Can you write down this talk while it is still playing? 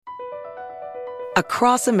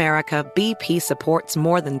Across America, BP supports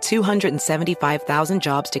more than 275,000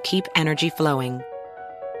 jobs to keep energy flowing.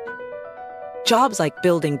 Jobs like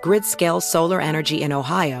building grid-scale solar energy in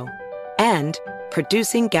Ohio and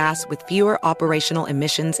producing gas with fewer operational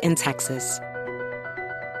emissions in Texas.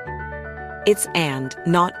 It's and,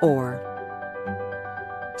 not or.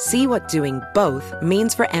 See what doing both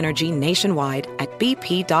means for energy nationwide at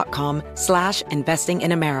bp.com/investing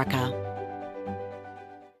in America.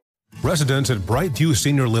 Residents at Brightview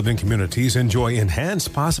Senior Living Communities enjoy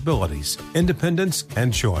enhanced possibilities, independence,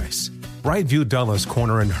 and choice. Brightview Dulles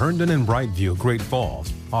Corner in Herndon and Brightview, Great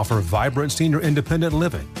Falls, offer vibrant senior independent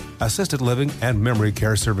living, assisted living, and memory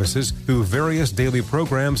care services through various daily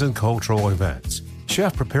programs and cultural events.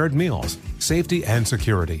 Chef-prepared meals, safety and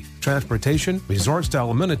security, transportation, resort-style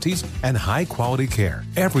amenities, and high-quality care.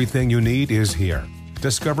 Everything you need is here.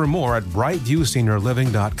 Discover more at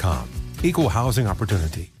brightviewseniorliving.com. Equal housing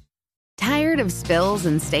opportunity. Tired of spills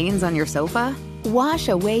and stains on your sofa? Wash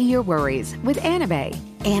away your worries with Anabei.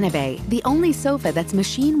 Anabei, the only sofa that's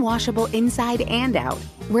machine washable inside and out,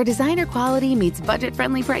 where designer quality meets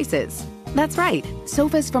budget-friendly prices. That's right,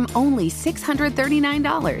 sofas from only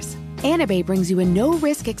 $639. Anabei brings you a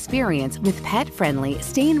no-risk experience with pet-friendly,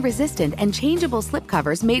 stain-resistant, and changeable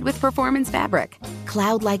slipcovers made with performance fabric,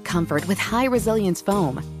 cloud-like comfort with high-resilience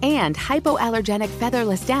foam, and hypoallergenic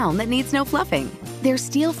featherless down that needs no fluffing. Their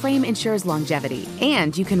steel frame ensures longevity,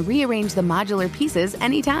 and you can rearrange the modular pieces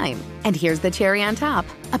anytime. And here's the cherry on top,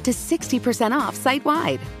 up to 60% off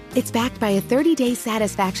site-wide. It's backed by a 30-day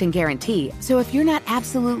satisfaction guarantee, so if you're not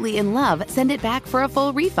absolutely in love, send it back for a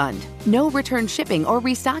full refund. No return shipping or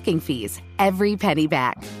restocking fees. Every penny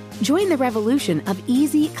back. Join the revolution of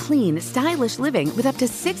easy, clean, stylish living with up to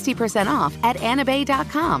 60% off at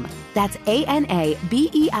anabei.com. That's ANABEI.com.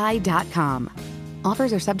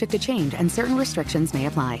 Offers are subject to change and certain restrictions may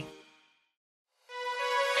apply.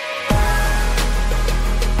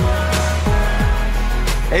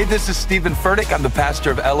 Hey, this is Stephen Furtick. I'm the pastor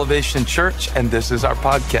of Elevation Church, and this is our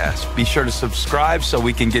podcast. Be sure to subscribe so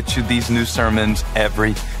we can get you these new sermons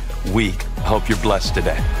every week. I hope you're blessed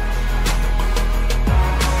today.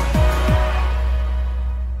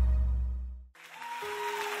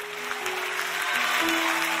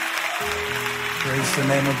 Praise the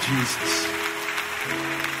name of Jesus.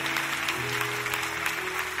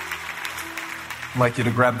 I'd like you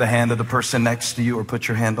to grab the hand of the person next to you or put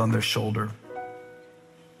your hand on their shoulder.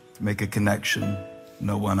 Make a connection,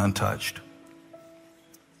 no one untouched.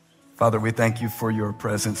 Father, we thank you for your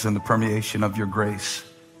presence and the permeation of your grace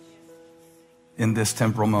in this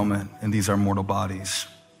temporal moment, in these our mortal bodies.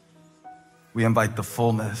 We invite the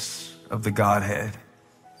fullness of the Godhead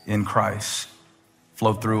in Christ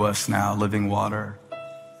flow through us now, living water.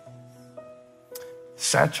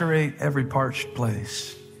 Saturate every parched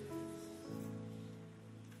place.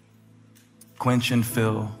 Quench and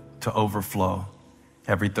fill to overflow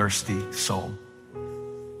every thirsty soul.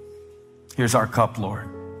 Here's our cup, Lord.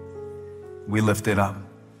 We lift it up.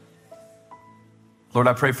 Lord,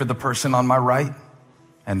 I pray for the person on my right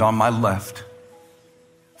and on my left.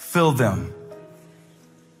 Fill them,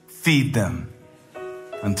 feed them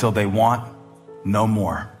until they want no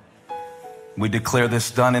more. We declare this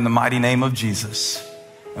done in the mighty name of Jesus,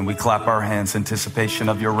 and we clap our hands in anticipation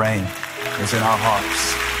of your reign is in our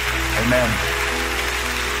hearts. Amen.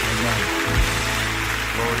 Amen.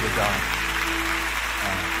 Glory to God.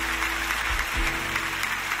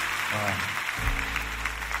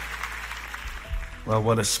 Well,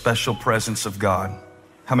 what a special presence of God.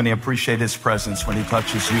 How many appreciate his presence when he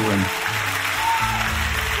touches you? And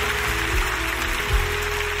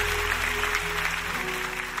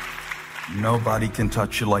nobody can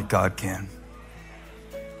touch you like God can.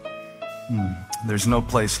 There's no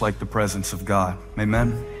place like the presence of God.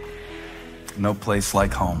 Amen. No place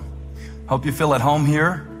like home. Hope you feel at home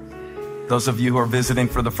here. Those of you who are visiting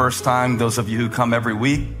for the first time, those of you who come every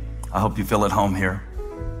week, I hope you feel at home here.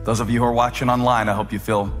 Those of you who are watching online, I hope you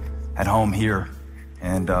feel at home here.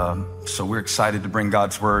 And so we're excited to bring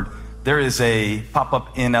God's word. There is a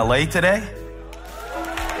pop-up in LA today.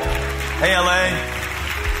 Hey, LA.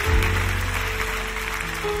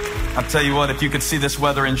 I'll tell you what, if you could see this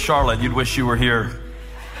weather in Charlotte, you'd wish you were here.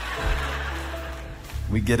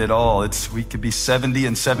 We get it all. We could be 70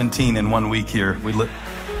 and 17 in 1 week here.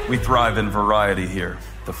 We thrive in variety here,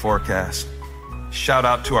 the forecast. Shout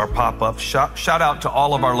out to our pop-up. Shout out to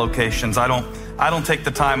all of our locations. I don't take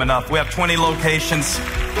the time enough. We have 20 locations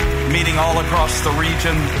meeting all across the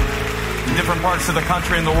region, in different parts of the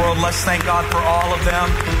country and the world. Let's thank God for all of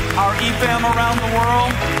them. Our EFAM around the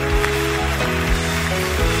world.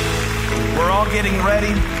 We're all getting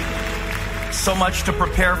ready. So much to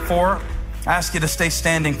prepare for. I ask you to stay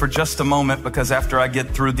standing for just a moment, because after I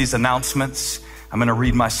get through these announcements, I'm going to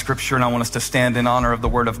read my scripture, and I want us to stand in honor of the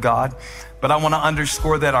Word of God. But I want to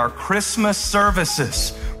underscore that our Christmas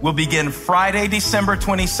services will begin Friday, December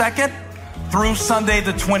 22nd through Sunday,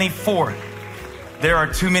 the 24th. There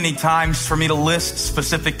are too many times for me to list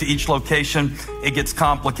specific to each location. It gets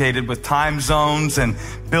complicated with time zones and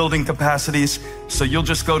building capacities. So you'll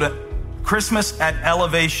just go to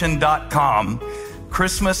christmas@elevation.com,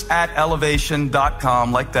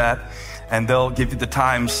 christmas@elevation.com, like that, and they'll give you the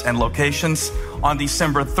times and locations. On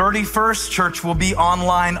December 31st, church will be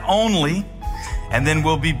online only, and then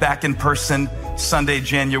we'll be back in person Sunday,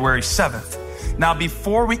 January 7th. Now,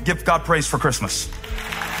 before we give God praise for Christmas.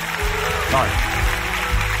 All right.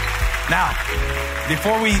 Now,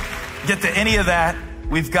 before we get to any of that,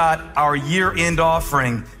 we've got our year-end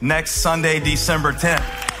offering next Sunday, December 10th.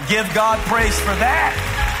 Give God praise for that.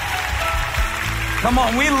 Come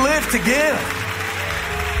on, we live to give.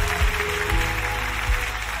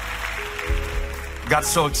 Got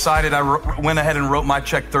so excited, I went ahead and wrote my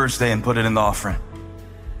check Thursday and put it in the offering.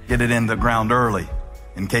 Get it in the ground early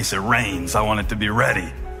in case it rains. I want it to be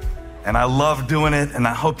ready. And I love doing it, and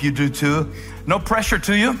I hope you do too. No pressure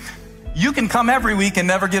to you. You can come every week and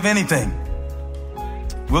never give anything.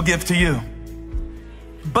 We'll give to you.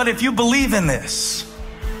 But if you believe in this,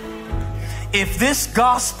 if this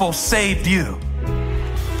gospel saved you,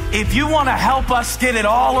 if you want to help us get it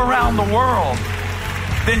all around the world,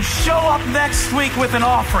 then show up next week with an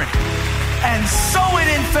offering and sow it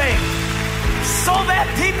in faith, so that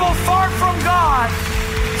people far from God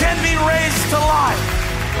can be raised to life.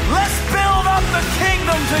 Let's build up the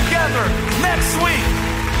kingdom together next week.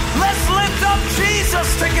 Let's lift up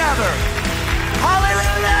Jesus together.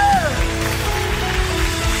 Hallelujah!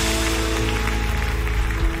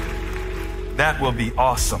 That will be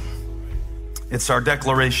awesome. It's our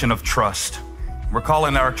declaration of trust. We're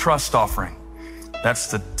calling it our trust offering. That's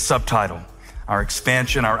the subtitle. Our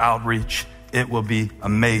expansion, our outreach. It will be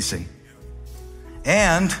amazing.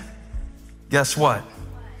 And guess what?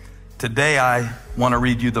 Today I want to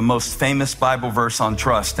read you the most famous Bible verse on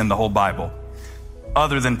trust in the whole Bible,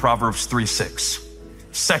 other than Proverbs 3:6,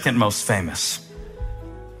 second most famous.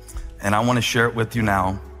 And I want to share it with you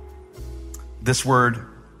now. This word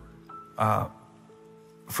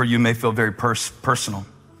for you may feel very personal.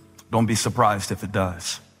 Don't be surprised if it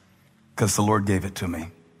does, because the Lord gave it to me,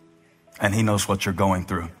 and He knows what you're going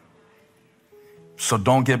through. So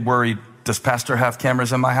don't get worried. Does Pastor have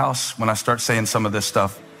cameras in my house when I start saying some of this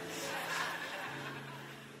stuff?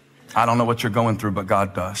 I don't know what you're going through, but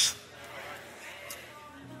God does.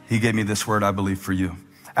 He gave me this word, I believe, for you.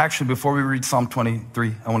 Actually, before we read Psalm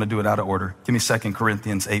 23, I want to do it out of order. Give me 2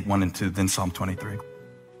 Corinthians 8:1-2, then Psalm 23.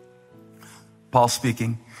 Paul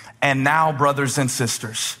speaking. And now, brothers and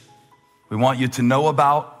sisters, we want you to know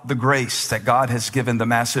about the grace that God has given the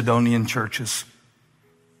Macedonian churches.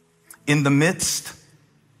 In the midst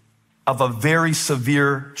of a very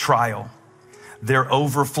severe trial, their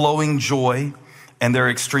overflowing joy and their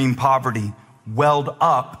extreme poverty welled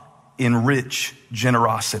up in rich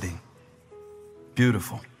generosity.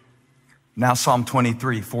 Beautiful. Now Psalm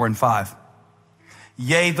 23, 4-5.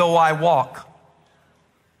 Yea, though I walk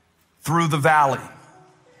through the valley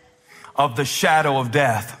of the shadow of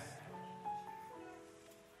death,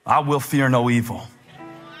 I will fear no evil.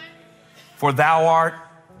 For thou art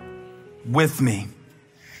with me.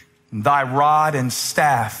 Thy rod and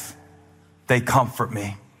staff, they comfort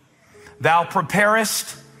me. Thou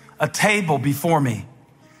preparest a table before me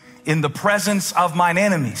in the presence of mine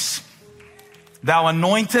enemies. Thou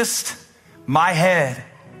anointest my head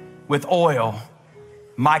with oil.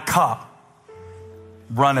 My cup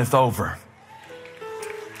runneth over.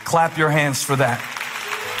 Clap your hands for that.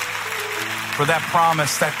 For that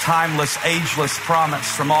promise, that timeless, ageless promise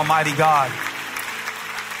from Almighty God.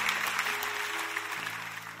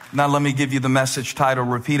 Now let me give you the message title.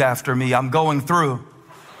 Repeat after me. I'm going through,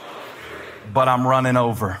 but I'm running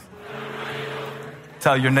over.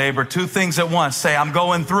 Tell your neighbor 2 things at once. Say, I'm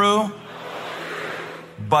going through,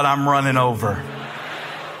 but I'm running over.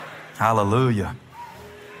 Hallelujah.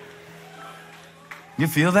 You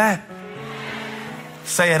feel that?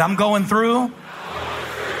 Say it. I'm going through.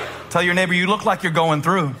 Tell your neighbor, you look like you're going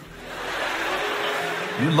through.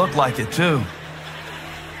 You look like it too.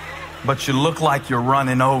 But you look like you're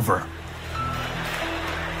running over.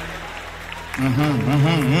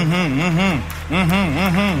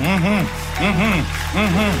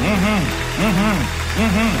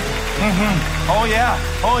 Oh yeah,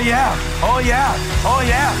 oh yeah, oh yeah, oh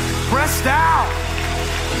yeah. Press down.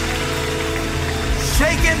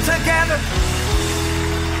 Shaking together.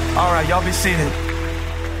 All right, y'all be seated.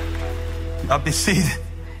 Y'all be seated.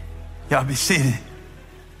 Y'all be seated.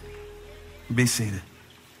 Be seated.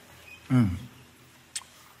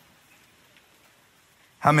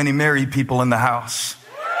 How many married people in the house?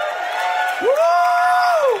 Woo!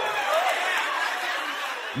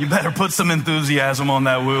 You better put some enthusiasm on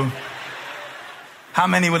that woo. How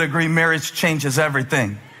many would agree marriage changes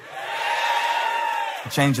everything?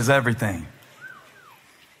 It changes everything.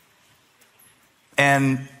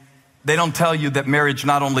 And they don't tell you that marriage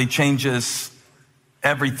not only changes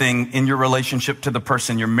everything in your relationship to the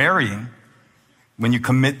person you're marrying, when you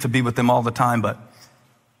commit to be with them all the time, but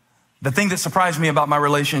the thing that surprised me about my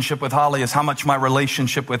relationship with Holly is how much my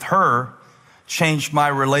relationship with her changed my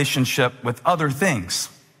relationship with other things.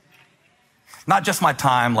 Not just my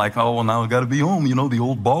time, like, oh, well, now I gotta be home, the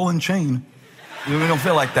old ball and chain. We don't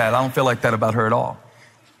feel like that. I don't feel like that about her at all.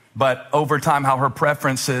 But over time, how her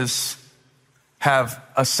preferences have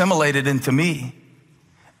assimilated into me,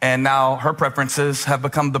 and now her preferences have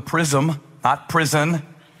become the prism, not prison,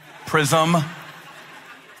 prism,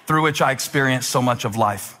 through which I experience so much of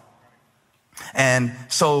life. And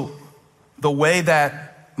so the way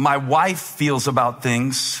that my wife feels about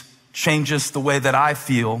things changes the way that I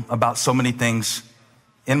feel about so many things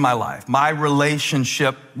in my life. My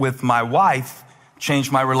relationship with my wife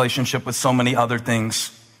changed my relationship with so many other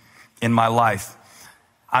things in my life.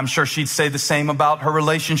 I'm sure she'd say the same about her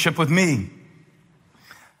relationship with me.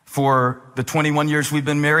 For the 21 years we've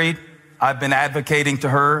been married, I've been advocating to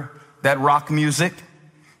her that rock music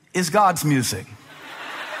is God's music.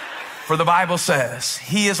 For the Bible says,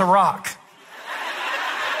 He is a rock.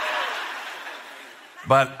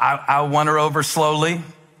 But I won her over slowly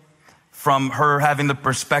from her having the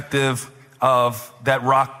perspective of that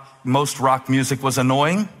most rock music was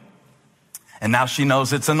annoying. And now she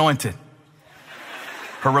knows it's anointed.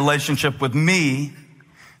 Her relationship with me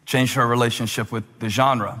changed her relationship with the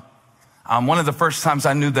genre. One of the first times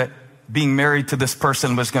I knew that being married to this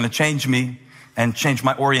person was going to change me and change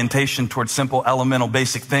my orientation towards simple, elemental,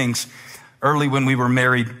 basic things. Early when we were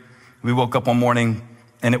married, we woke up one morning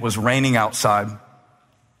and it was raining outside.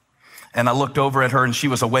 And I looked over at her and she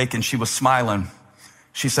was awake and she was smiling.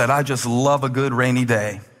 She said, I just love a good rainy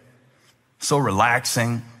day. So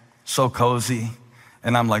relaxing, so cozy.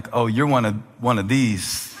 And I'm like, oh, you're one of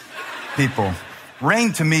these people.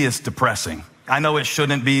 Rain to me is depressing. I know it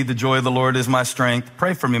shouldn't be. The joy of the Lord is my strength.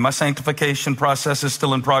 Pray for me. My sanctification process is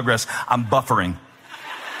still in progress. I'm buffering.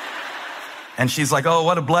 And she's like, oh,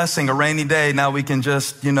 what a blessing, a rainy day. Now we can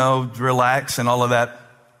just, relax and all of that.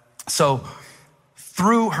 So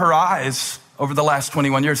through her eyes over the last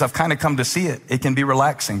 21 years, I've kind of come to see it. It can be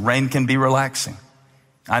relaxing. Rain can be relaxing.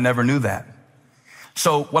 I never knew that.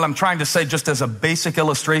 So what I'm trying to say, just as a basic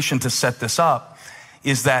illustration to set this up,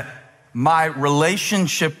 is that my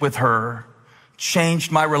relationship with her changed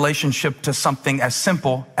my relationship to something as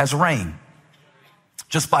simple as rain,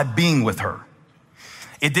 just by being with her.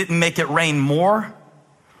 It didn't make it rain more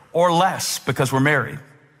or less because we're married.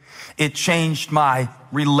 It changed my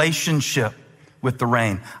relationship with the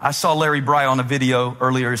rain. I saw Larry Bry on a video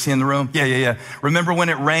earlier. Is he in the room? Yeah. Remember when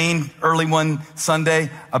it rained early one Sunday?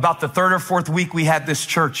 About the third or fourth week we had this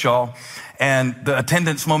church, y'all, and the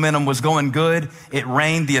attendance momentum was going good. It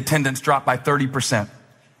rained. The attendance dropped by 30%.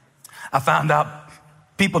 I found out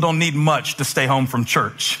people don't need much to stay home from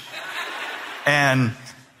church. And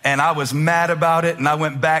I was mad about it, and I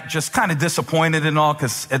went back just kind of disappointed and all,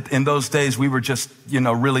 because in those days we were just,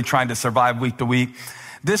 really trying to survive week to week.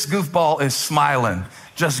 This goofball is smiling,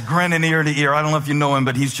 just grinning ear to ear. I don't know if you know him,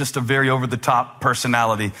 but he's just a very over-the-top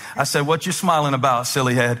personality. I said, what you smiling about,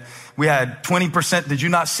 silly head? We had 20%. Did you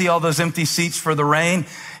not see all those empty seats for the rain?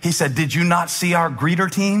 He said, did you not see our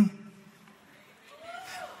greeter team?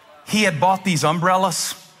 He had bought these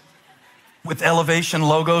umbrellas with Elevation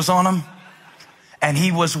logos on them, and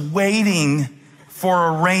he was waiting for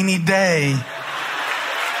a rainy day.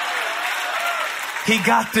 He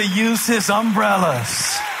got to use his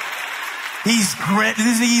umbrellas. He's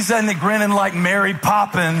grinning like Mary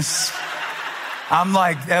Poppins. I'm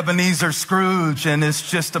like Ebenezer Scrooge, and it's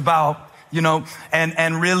just about,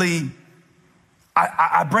 and really,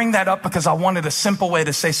 I bring that up because I wanted a simple way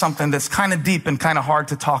to say something that's kind of deep and kind of hard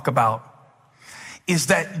to talk about, is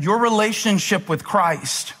that your relationship with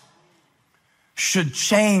Christ should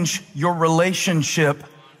change your relationship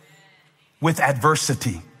with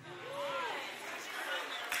adversity.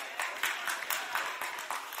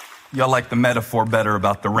 Y'all like the metaphor better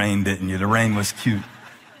about the rain, didn't you? The rain was cute.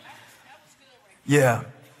 Yeah.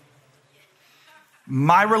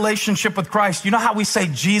 My relationship with Christ, you know how we say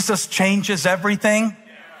Jesus changes everything?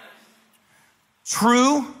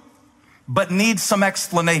 True, but needs some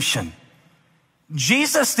explanation.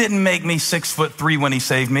 Jesus didn't make me 6'3" when he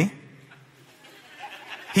saved me.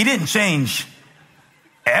 He didn't change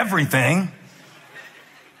everything.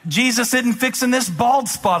 Jesus isn't fixing this bald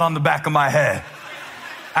spot on the back of my head.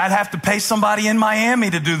 I'd have to pay somebody in Miami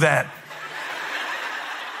to do that.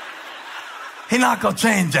 He's not going to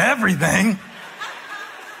change everything.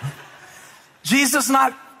 Jesus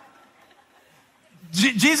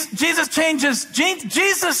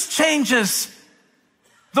changes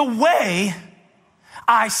the way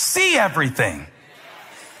I see everything.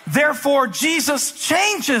 Therefore, Jesus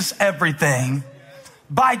changes everything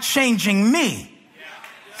by changing me.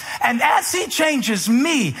 And as he changes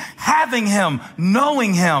me, having him,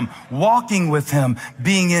 knowing him, walking with him,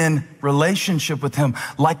 being in relationship with him,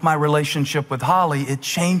 like my relationship with Holly, it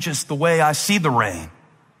changes the way I see the rain.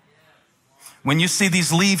 When you see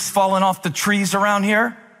these leaves falling off the trees around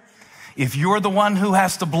here, if you're the one who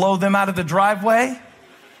has to blow them out of the driveway,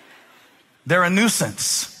 they're a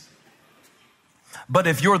nuisance. But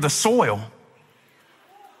if you're the soil,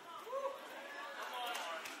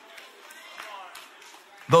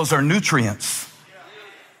 those are nutrients.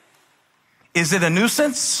 Is it a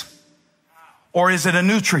nuisance or is it a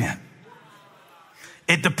nutrient?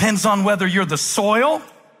 It depends on whether you're the soil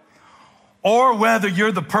or whether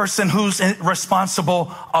you're the person who's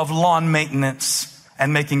responsible of lawn maintenance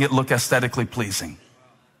and making it look aesthetically pleasing.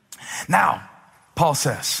 Now, Paul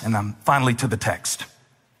says, and I'm finally to the text,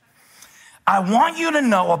 I want you to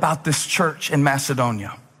know about this church in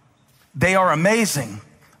Macedonia. They are amazing,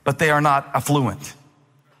 but they are not affluent.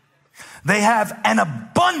 They have an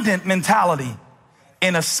abundant mentality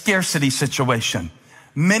in a scarcity situation.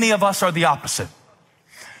 Many of us are the opposite.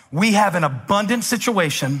 We have an abundant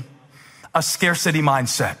situation, a scarcity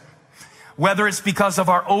mindset. Whether it's because of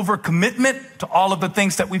our overcommitment to all of the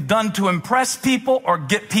things that we've done to impress people or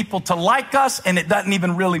get people to like us, and it doesn't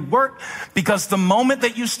even really work, because the moment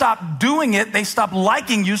that you stop doing it, they stop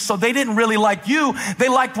liking you, so they didn't really like you. They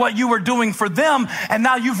liked what you were doing for them, and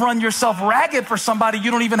now you've run yourself ragged for somebody you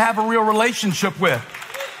don't even have a real relationship with.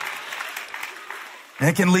 And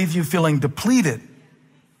it can leave you feeling depleted.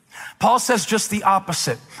 Paul says just the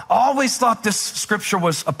opposite. I always thought this scripture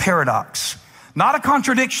was a paradox. Not a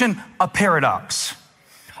contradiction, a paradox.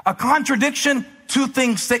 A contradiction, two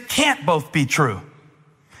things that can't both be true.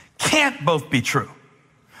 Can't both be true.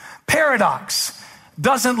 Paradox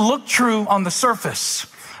doesn't look true on the surface,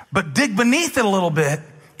 but dig beneath it a little bit,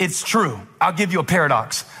 it's true. I'll give you a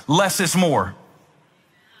paradox. Less is more.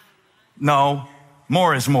 No,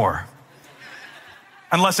 more is more.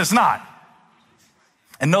 Unless it's not.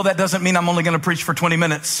 And no, that doesn't mean I'm only going to preach for 20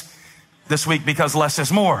 minutes this week because less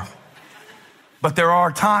is more. But there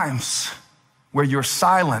are times where your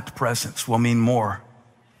silent presence will mean more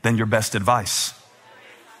than your best advice.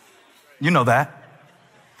 You know that.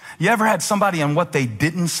 You ever had somebody and what they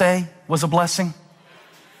didn't say was a blessing?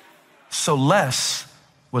 So less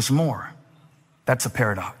was more. That's a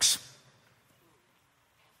paradox.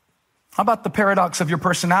 How about the paradox of your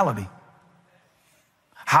personality?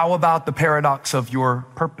 How about the paradox of your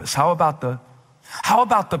purpose? How about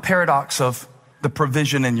the paradox of the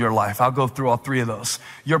provision in your life? I'll go through all three of those.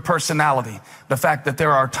 Your personality, the fact that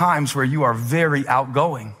there are times where you are very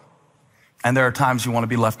outgoing and there are times you want to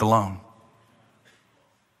be left alone.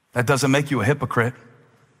 That doesn't make you a hypocrite.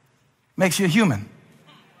 It makes you a human.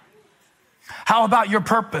 How about your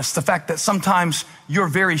purpose? The fact that sometimes you're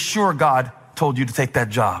very sure God told you to take that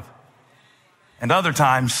job. And other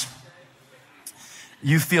times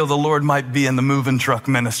you feel the Lord might be in the moving truck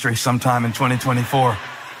ministry sometime in 2024.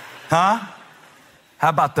 Huh? How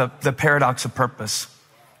about the paradox of purpose?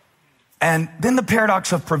 And then the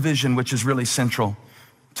paradox of provision, which is really central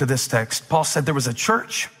to this text. Paul said there was a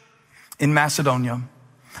church in Macedonia,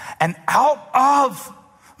 and out of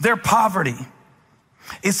their poverty,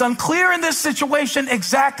 it's unclear in this situation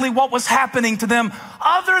exactly what was happening to them,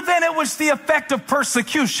 other than it was the effect of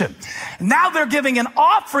persecution. Now they're giving an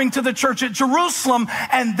offering to the church at Jerusalem,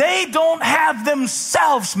 and they don't have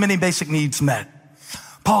themselves many basic needs met.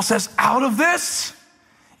 Paul says, out of this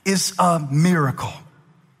is a miracle.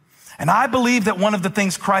 And I believe that one of the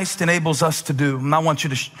things Christ enables us to do, and I want you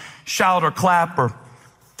to shout or clap or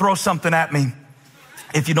throw something at me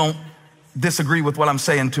if you don't disagree with what I'm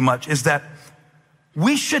saying too much, is that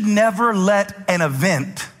we should never let an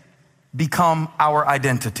event become our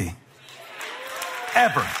identity.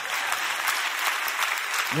 Ever.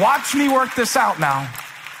 Watch me work this out now,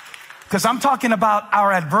 because I'm talking about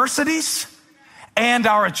our adversities and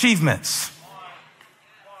our achievements.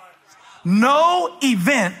 No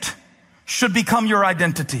event should become your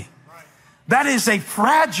identity. That is a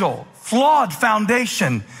fragile, flawed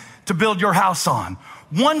foundation to build your house on.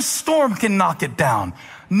 One storm can knock it down.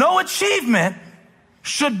 No achievement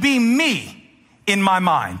should be me in my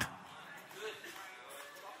mind.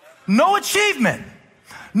 No achievement,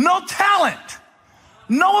 no talent,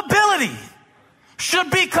 no ability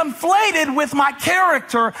should be conflated with my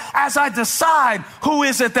character as I decide who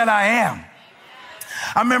is it that I am.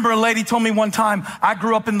 I remember a lady told me one time, I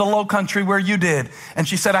grew up in the low country where you did. And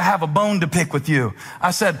she said, I have a bone to pick with you.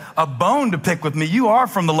 I said, a bone to pick with me? You are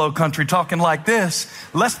from the low country talking like this.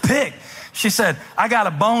 Let's pick. She said, I got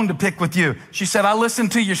a bone to pick with you. She said, I listen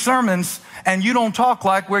to your sermons and you don't talk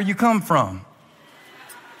like where you come from.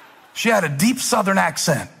 She had a deep Southern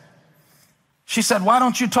accent. She said, why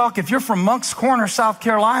don't you talk? If you're from Moncks Corner, South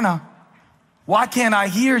Carolina, why can't I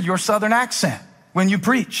hear your Southern accent when you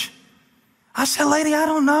preach? I said, lady, I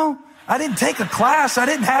don't know. I didn't take a class. I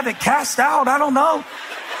didn't have it cast out. I don't know.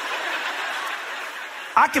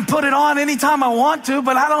 I can put it on anytime I want to,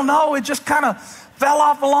 but I don't know. It just kind of fell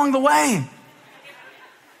off along the way.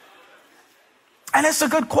 And it's a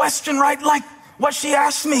good question, right? Like what she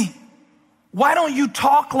asked me. Why don't you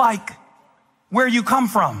talk like where you come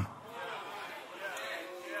from?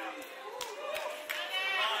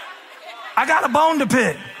 I got a bone to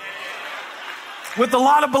pick with a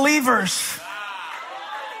lot of believers.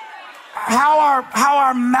 How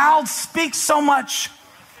our mouths speak so much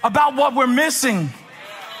about what we're missing.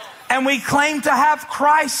 And we claim to have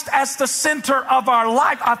Christ as the center of our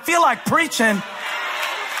life. I feel like preaching.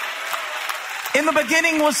 In the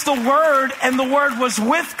beginning was the Word, and the Word was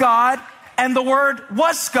with God, and the Word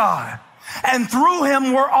was God. And through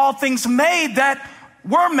Him were all things made that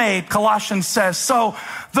were made, Colossians says. So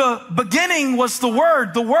the beginning was the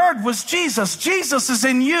Word. The Word was Jesus. Jesus is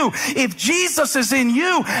in you. If Jesus is in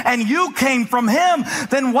you and you came from Him,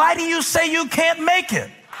 then why do you say you can't make it?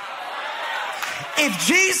 If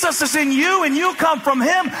Jesus is in you and you come from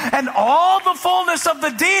Him and all the fullness of the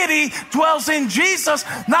deity dwells in Jesus,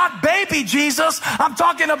 not baby Jesus. I'm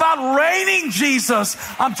talking about reigning Jesus.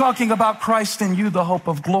 I'm talking about Christ in you, the hope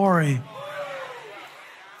of glory.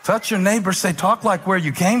 Touch your neighbor, say, talk like where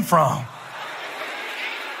you came from.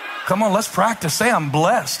 Come on, let's practice. Say, I'm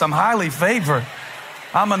blessed. I'm highly favored.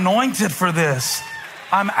 I'm anointed for this.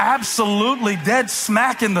 I'm absolutely dead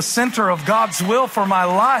smack in the center of God's will for my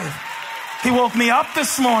life. He woke me up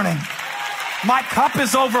this morning. My cup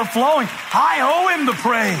is overflowing. I owe Him the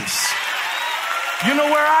praise. You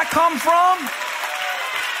know where I come from?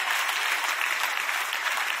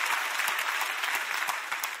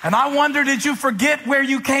 And I wonder, did you forget where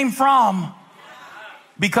you came from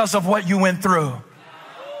because of what you went through?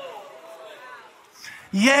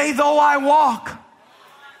 Yea, though I walk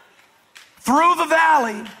through the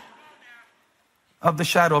valley of the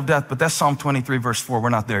shadow of death. But that's Psalm 23, verse 4. We're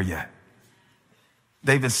not there yet.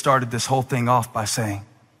 David started this whole thing off by saying,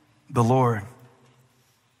 the Lord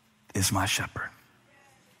is my shepherd.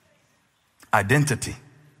 Identity.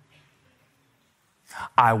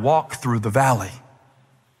 I walk through the valley.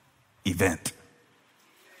 Event.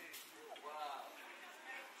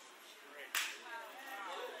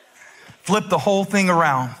 Flip the whole thing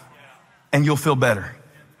around and you'll feel better.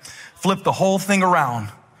 Flip the whole thing around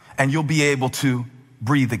and you'll be able to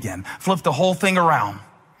breathe again. Flip the whole thing around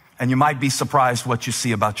and you might be surprised what you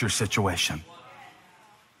see about your situation.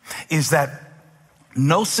 Is that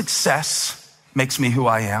no success makes me who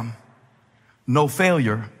I am. No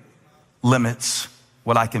failure limits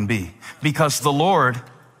what I can be. Because the Lord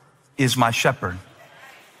is my shepherd.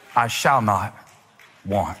 I shall not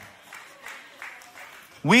want.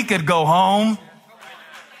 We could go home,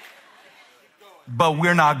 but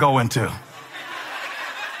we're not going to.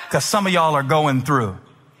 Because some of y'all are going through.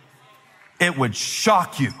 It would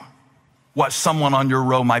shock you what someone on your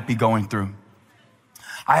row might be going through.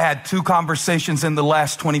 I had 2 conversations in the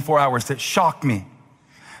last 24 hours that shocked me.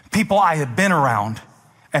 People I had been around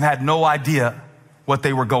and had no idea what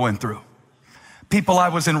they were going through. People I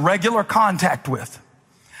was in regular contact with,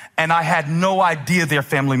 and I had no idea their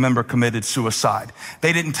family member committed suicide.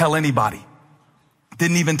 They didn't tell anybody.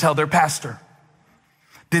 Didn't even tell their pastor.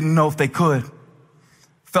 Didn't know if they could.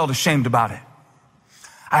 Felt ashamed about it.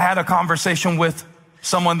 I had a conversation with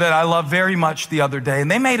someone that I love very much the other day,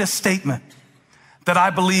 and they made a statement that I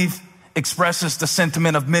believe expresses the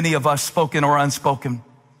sentiment of many of us, spoken or unspoken.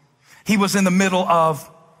 He was in the middle of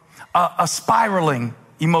a spiraling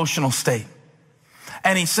emotional state.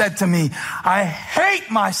 And he said to me, I hate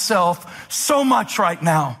myself so much right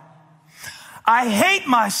now. I hate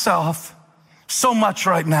myself so much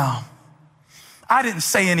right now. I didn't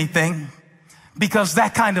say anything because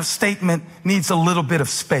that kind of statement needs a little bit of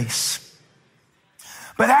space.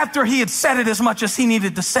 But after he had said it as much as he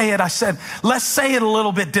needed to say it, I said, let's say it a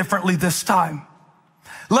little bit differently this time.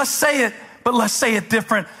 Let's say it, but let's say it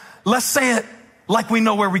different. Let's say it like we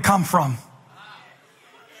know where we come from.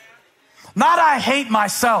 Not I hate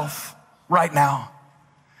myself right now.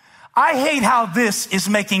 I hate how this is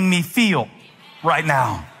making me feel right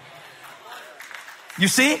now. You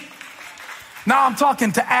see? Now I'm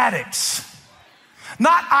talking to addicts.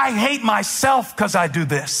 Not I hate myself because I do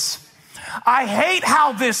this. I hate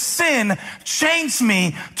how this sin changed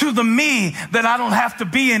me to the me that I don't have to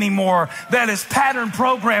be anymore, that is pattern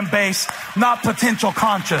program based, not potential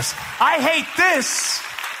conscious. I hate this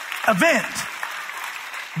event,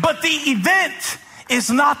 but the event is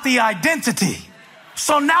not the identity.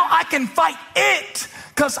 So now I can fight it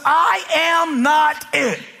because I am not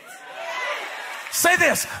it. Say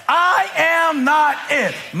this, I am not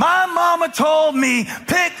it. My mama told me,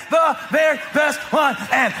 pick the very best one,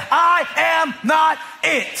 and I am not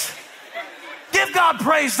it. Give God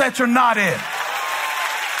praise that you're not it.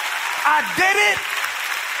 I did it,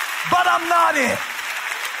 but I'm not it.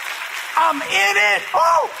 I'm in it,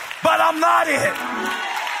 but I'm not it.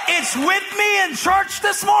 It's with me in church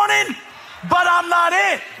this morning, but I'm not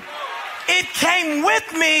it. It came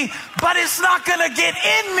with me, but it's not going to get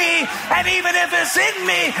in me. And even if it's in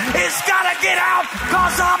me, it's got to get out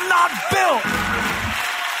because I'm not built.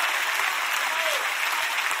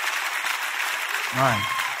 All right.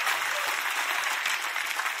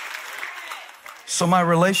 So my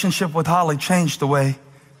relationship with Holly changed the way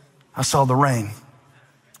I saw the rain.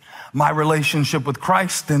 My relationship with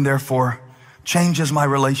Christ then therefore changes my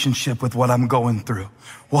relationship with what I'm going through.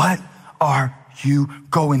 What are you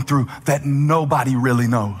going through that nobody really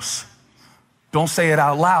knows? Don't say it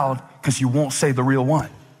out loud because you won't say the real one.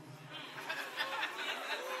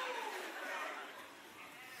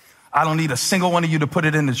 I don't need a single one of you to put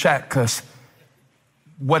it in the chat because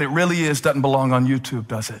what it really is doesn't belong on YouTube,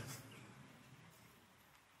 does it?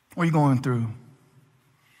 What are you going through?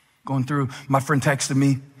 Going through. My friend texted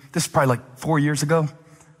me, this is probably like 4 years ago,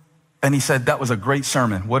 and he said, that was a great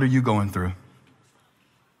sermon. What are you going through?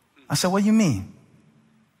 I said, what do you mean?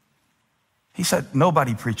 He said,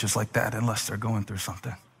 nobody preaches like that unless they're going through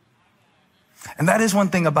something. And that is one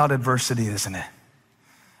thing about adversity, isn't it?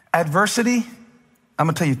 Adversity, I'm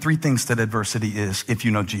gonna tell you 3 things that adversity is if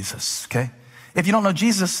you know Jesus, okay? If you don't know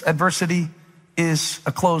Jesus, adversity is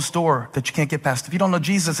a closed door that you can't get past. If you don't know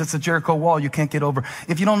Jesus, it's a Jericho wall you can't get over.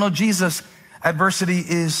 If you don't know Jesus, adversity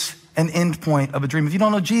is an end point of a dream. If you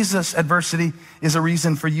don't know Jesus, adversity is a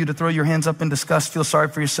reason for you to throw your hands up in disgust, feel sorry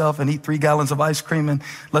for yourself, and eat 3 gallons of ice cream, and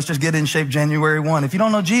let's just get in shape January 1. If you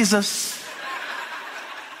don't know Jesus,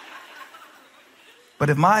 but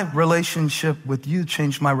if my relationship with you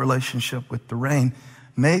changed my relationship with the rain,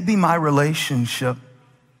 maybe my relationship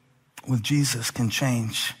with Jesus can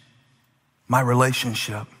change my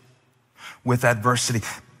relationship with adversity.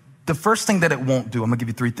 The first thing that it won't do, I'm gonna give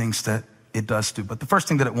you 3 things that it does do, but the first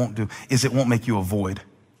thing that it won't do is it won't make you avoid.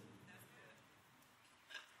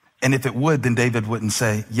 And if it would, then David wouldn't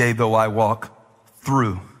say, yea, though I walk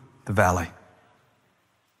through the valley.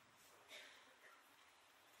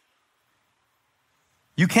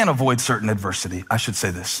 You can't avoid certain adversity. I should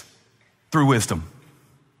say this, through wisdom.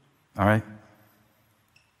 All right?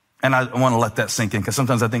 And I want to let that sink in because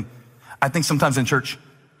sometimes I think sometimes in church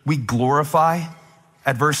we glorify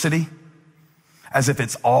adversity as if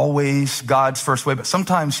it's always God's first way. But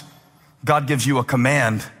sometimes God gives you a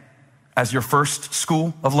command as your first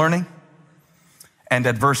school of learning and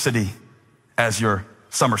adversity as your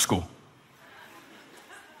summer school.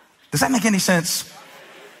 Does that make any sense?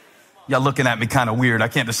 Y'all looking at me kind of weird. I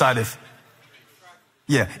can't decide if,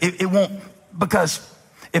 it won't, because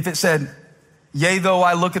if it said, yea, though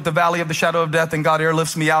I look at the valley of the shadow of death and God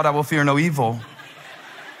airlifts me out, I will fear no evil.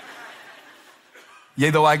 Yea,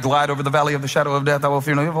 though I glide over the valley of the shadow of death, I will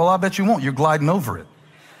fear no evil. Well, I bet you won't. You're gliding over it.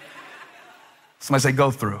 Somebody say,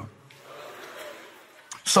 go through.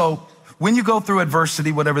 So when you go through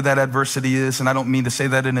adversity, whatever that adversity is, and I don't mean to say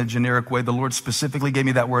that in a generic way, the Lord specifically gave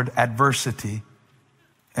me that word adversity.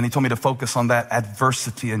 And he told me to focus on that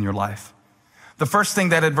adversity in your life. The first thing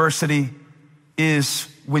that adversity is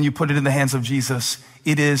when you put it in the hands of Jesus,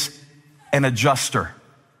 it is an adjuster.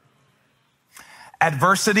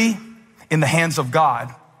 Adversity in the hands of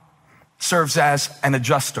God serves as an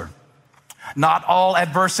adjuster. Not all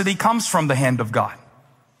adversity comes from the hand of God.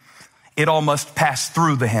 It all must pass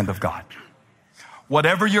through the hand of God.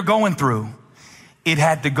 Whatever you're going through, it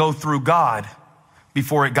had to go through God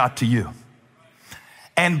before it got to you.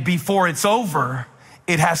 And before it's over,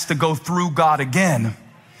 it has to go through God again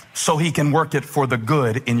so he can work it for the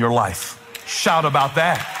good in your life. Shout about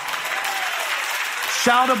that.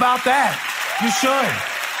 Shout about that. You should.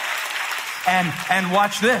 And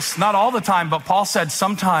watch this, not all the time, but Paul said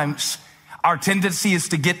sometimes our tendency is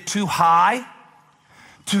to get too high,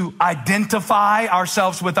 to identify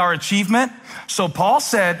ourselves with our achievement. So Paul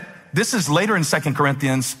said, this is later in 2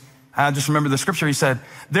 Corinthians, I just remember the scripture, he said,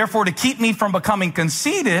 therefore to keep me from becoming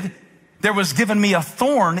conceited, there was given me a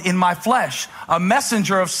thorn in my flesh, a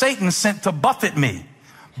messenger of Satan sent to buffet me.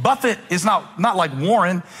 Buffet is not like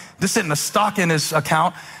Warren. This isn't a stock in his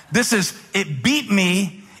account. This is, it beat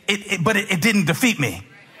me, but it didn't defeat me.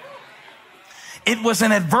 It was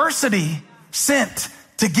an adversity sent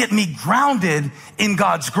to get me grounded in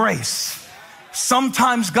God's grace.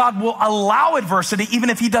 Sometimes God will allow adversity, even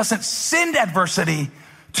if he doesn't send adversity,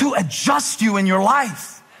 to adjust you in your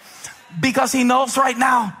life. Because he knows right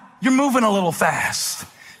now you're moving a little fast.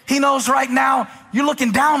 He knows right now you're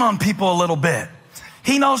looking down on people a little bit.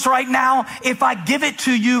 He knows right now, if I give it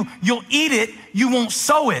to you, you'll eat it, you won't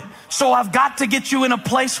sow it. So I've got to get you in a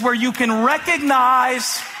place where you can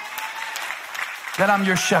recognize that I'm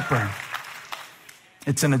your shepherd.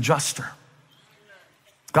 It's an adjuster.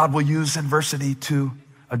 God will use adversity to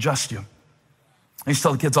adjust you. I used to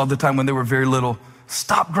tell the kids all the time when they were very little,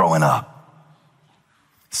 stop growing up.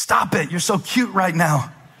 Stop it. You're so cute right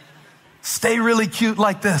now. Stay really cute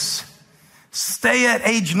like this. Stay at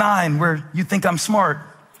age 9 where you think I'm smart.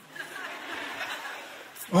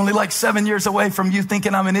 Only like 7 years away from you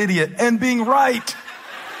thinking I'm an idiot and being right.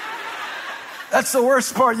 That's the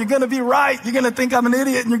worst part. You're going to be right. You're going to think I'm an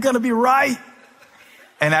idiot and you're going to be right.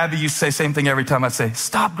 And Abby used to say the same thing every time I'd say,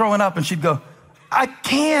 stop growing up. And she'd go, I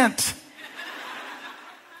can't.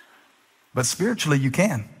 But spiritually, you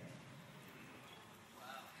can.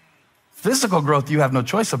 Physical growth, you have no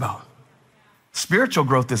choice about. Spiritual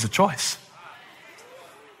growth is a choice.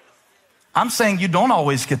 I'm saying you don't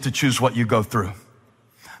always get to choose what you go through,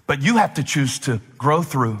 but you have to choose to grow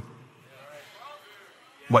through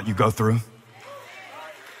what you go through.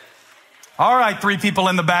 All right, 3 people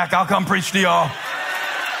in the back, I'll come preach to y'all.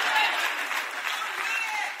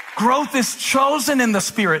 Growth is chosen in the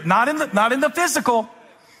spirit, not in the physical.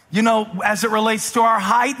 You know, as it relates to our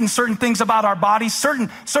height and certain things about our bodies, certain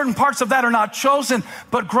parts of that are not chosen,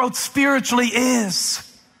 but growth spiritually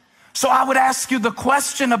is. So I would ask you the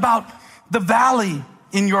question about the valley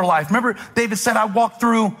in your life. Remember, David said, I walked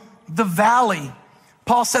through the valley.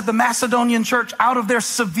 Paul said the Macedonian church, out of their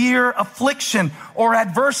severe affliction or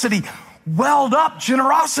adversity, welled up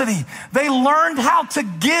generosity. They learned how to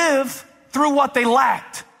give through what they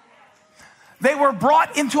lacked. They were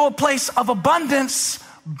brought into a place of abundance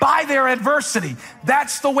by their adversity.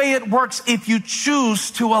 That's the way it works if you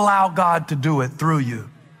choose to allow God to do it through you.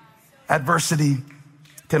 Adversity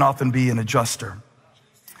can often be an adjuster.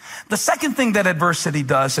 The second thing that adversity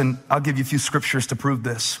does, and I'll give you a few scriptures to prove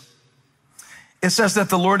this, it says that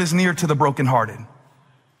the Lord is near to the brokenhearted.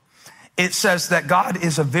 It says that God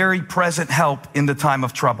is a very present help in the time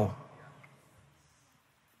of trouble.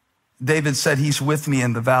 David said he's with me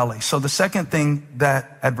in the valley. So the second thing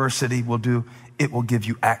that adversity will do, it will give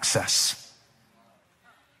you access.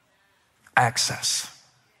 Access.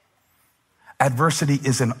 Adversity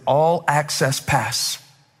is an all access pass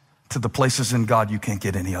to the places in God you can't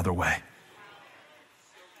get any other way.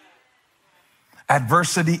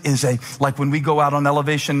 Adversity is like when we go out on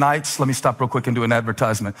Elevation Nights, let me stop real quick and do an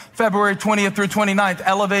advertisement. February 20th through 29th,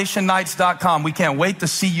 elevationnights.com. We can't wait to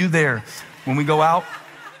see you there. When we go out,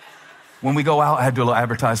 I had to do a little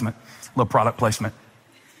advertisement, a little product placement.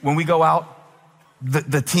 When we go out,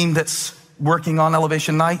 the team that's working on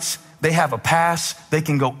Elevation Nights, they have a pass. They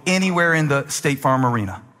can go anywhere in the State Farm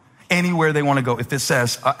Arena, anywhere they want to go. If it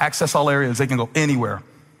says access all areas, they can go anywhere.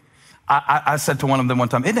 I said to one of them one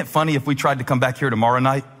time, isn't it funny if we tried to come back here tomorrow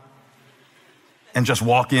night and just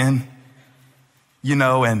walk in, you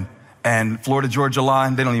know, and Florida Georgia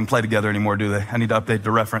Line, they don't even play together anymore, do they? I need to update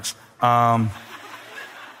the reference.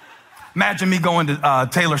 Imagine me going to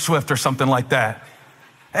Taylor Swift or something like that.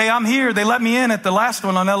 Hey, I'm here. They let me in at the last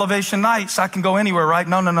one on Elevation Nights. I can go anywhere, right?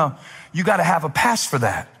 No. You got to have a pass for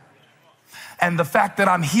that. And the fact that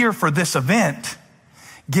I'm here for this event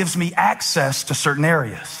gives me access to certain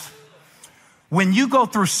areas. When you go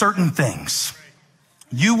through certain things,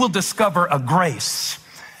 you will discover a grace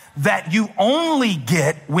that you only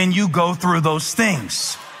get when you go through those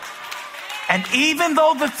things. And even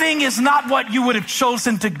though the thing is not what you would have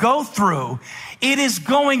chosen to go through, it is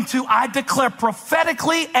going to, I declare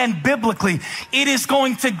prophetically and biblically, it is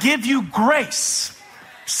going to give you grace.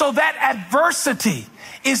 So that adversity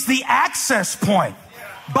is the access point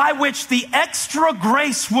by which the extra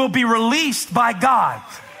grace will be released by God.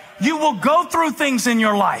 You will go through things in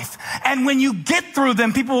your life. And when you get through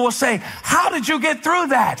them, people will say, how did you get through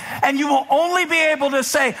that? And you will only be able to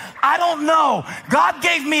say, I don't know. God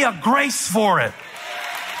gave me a grace for it.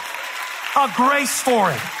 A grace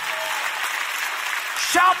for it.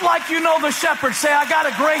 Shout like you know the shepherd. Say, I got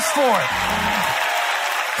a grace for it.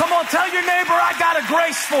 Come on, tell your neighbor, I got a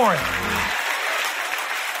grace for it.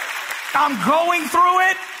 I'm going through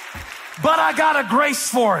it, but I got a grace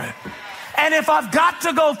for it. And if I've got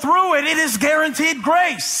to go through it, it is guaranteed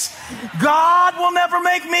grace. God will never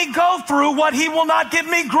make me go through what he will not give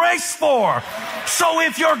me grace for. So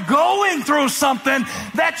if you're going through something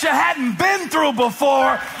that you hadn't been through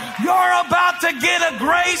before, you're about to get a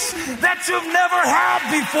grace that you've never had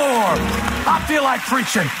before. I feel like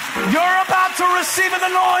preaching. You're about to receive an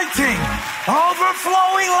anointing,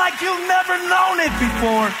 overflowing like you've never known it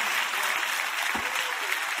before.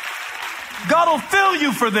 God will fill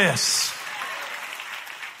you for this.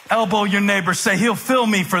 Elbow your neighbor, say, he'll fill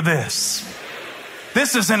me for this.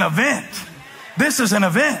 This is an event. This is an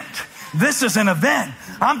event. This is an event.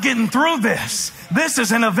 I'm getting through this. This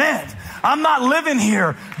is an event. I'm not living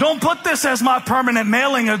here. Don't put this as my permanent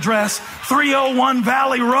mailing address, 301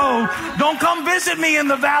 Valley Road. Don't come visit me in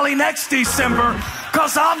the valley next December,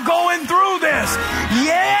 because I'm going through this.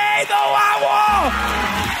 Yay, though I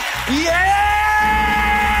won't. Yay.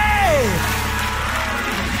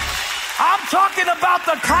 I'm talking about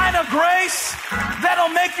the kind of grace that'll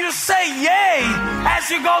make you say yay as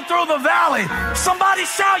you go through the valley. Somebody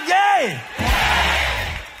shout yay.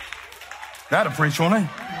 That'll preach, won't it?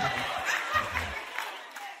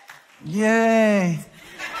 Yay.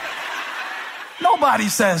 Nobody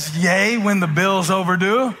says yay when the bill's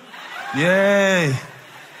overdue. Yay.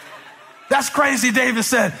 That's crazy. David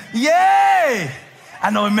said, yay. I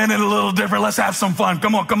know he meant it a little different. Let's have some fun.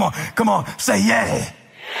 Come on, come on, come on. Say yay.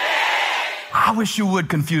 I wish you would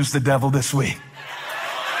confuse the devil this week.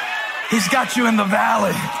 He's got you in the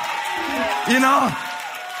valley. You know,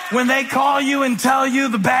 when they call you and tell you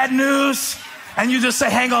the bad news, and you just say,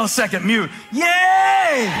 hang on a second, mute.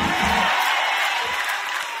 Yay!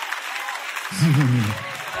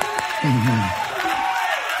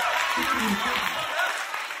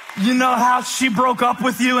 You know how she broke up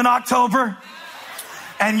with you in October?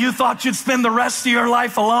 And you thought you'd spend the rest of your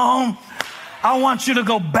life alone? I want you to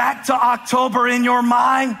go back to October in your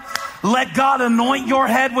mind. Let God anoint your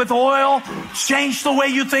head with oil. Change the way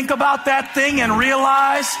you think about that thing and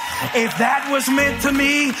realize if that was meant to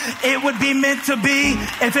me, it would be meant to be.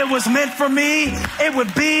 If it was meant for me, it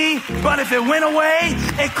would be. But if it went away,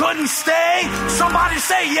 it couldn't stay. Somebody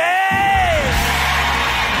say, yay!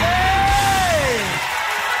 Yay!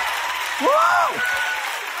 Woo!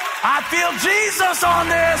 I feel Jesus on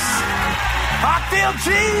this. I feel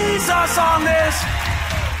Jesus on this.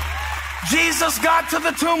 Jesus got to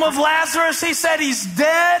the tomb of Lazarus. He said he's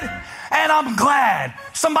dead, and I'm glad.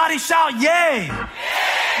 Somebody shout, yay.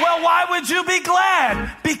 Well, why would you be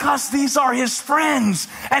glad? Because these are his friends,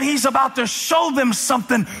 and he's about to show them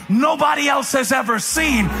something nobody else has ever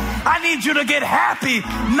seen. I need you to get happy,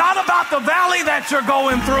 not about the valley that you're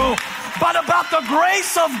going through, but about the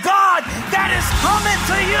grace of God that is coming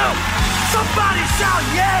to you. Somebody shout,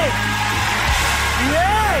 yay.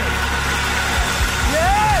 Yay!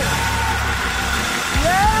 Yay!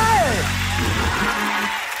 Yay!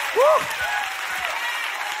 Woo!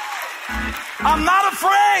 I'm not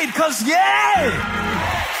afraid, because yay!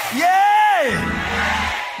 Yay!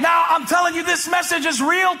 Now, I'm telling you, this message is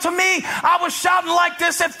real to me. I was shouting like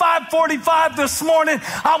this at 5:45 this morning.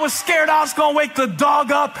 I was scared I was going to wake the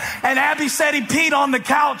dog up, and Abby said he peed on the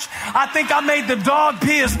couch. I think I made the dog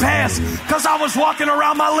pee his pants because I was walking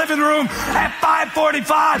around my living room at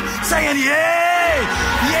 5:45 saying, yay,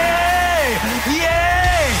 yay,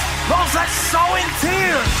 yay. Those that sow in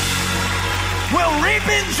tears will reap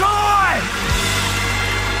in joy.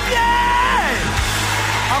 Yay!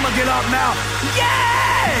 I'm going to get up now. Yay!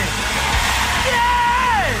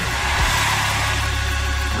 Yay!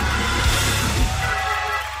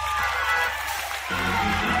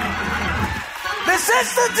 This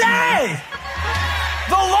is the day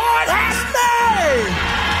the Lord has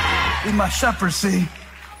made. Be my shepherd, see?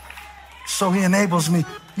 So he enables me.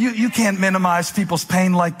 You can't minimize people's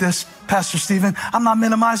pain like this, Pastor Stephen. I'm not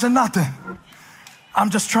minimizing nothing. I'm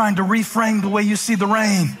just trying to reframe the way you see the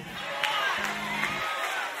rain.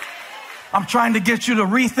 I'm trying to get you to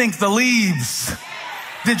rethink the leaves.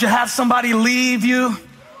 Did you have somebody leave you?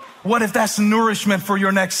 What if that's nourishment for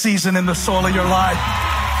your next season in the soil of your life?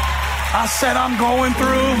 I said I'm going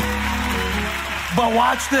through, but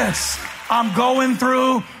watch this. I'm going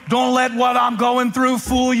through. Don't let what I'm going through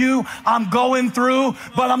fool you. I'm going through,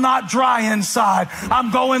 but I'm not dry inside.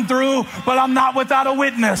 I'm going through, but I'm not without a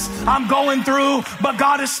witness. I'm going through, but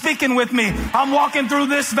God is speaking with me. I'm walking through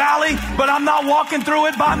this valley, but I'm not walking through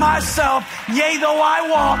it by myself. Yea, though I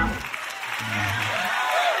walk.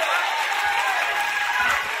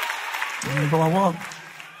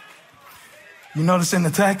 You notice in the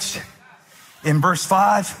text, in verse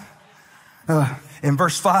 5,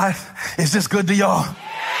 is this good to y'all?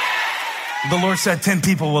 The Lord said 10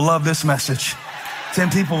 people will love this message. 10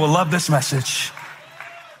 people will love this message.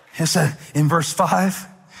 He said in verse 5,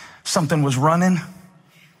 something was running,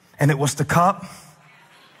 and it was the cup.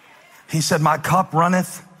 He said, my cup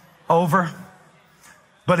runneth over.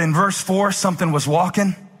 But in verse 4, something was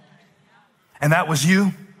walking, and that was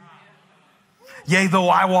you. Yea, though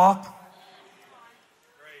I walk,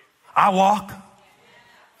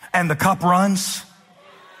 and the cup runs.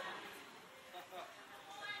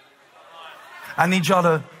 I need y'all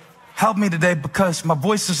to help me today because my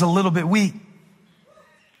voice is a little bit weak.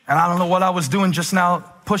 And I don't know what I was doing just now,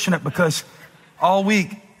 pushing it, because all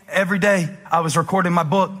week, every day, I was recording my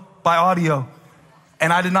book by audio,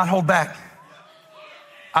 and I did not hold back.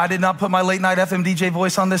 I did not put my late night FM DJ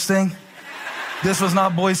voice on this thing. This was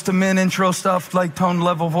not Boys to Men intro stuff, like tone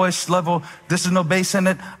level, voice level. This is no bass in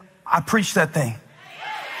it. I preached that thing.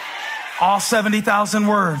 All 70,000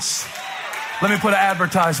 words. Let me put an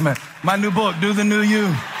advertisement. My new book, Do the New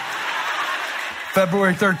You.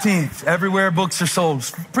 February 13th, everywhere books are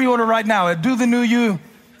sold. Pre-order right now at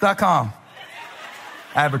dothenewyou.com.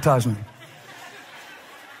 Advertisement.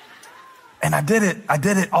 And I did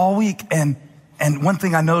it all week. And one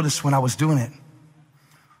thing I noticed when I was doing it,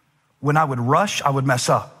 when I would rush, I would mess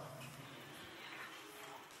up.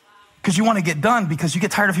 Because you want to get done because you get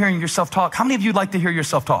tired of hearing yourself talk. How many of you like to hear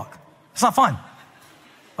yourself talk? It's not fun.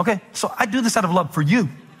 Okay, so I do this out of love for you.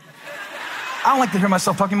 I don't like to hear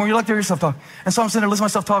myself talk anymore. You like to hear yourself talk. And so I'm sitting there listening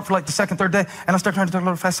to myself talk for like the second, third day, and I start trying to talk a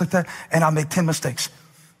little fast like that, and I make 10 mistakes.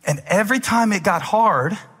 And every time it got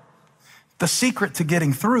hard, the secret to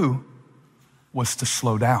getting through was to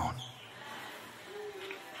slow down.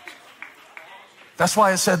 That's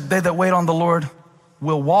why it said, they that wait on the Lord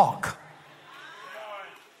will walk.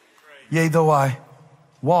 Yea, though I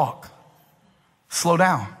walk. Slow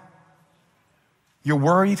down. You're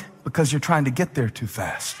worried because you're trying to get there too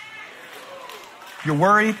fast. You're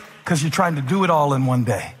worried because you're trying to do it all in one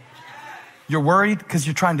day. You're worried because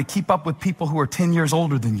you're trying to keep up with people who are 10 years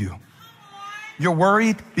older than you. You're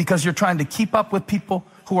worried because you're trying to keep up with people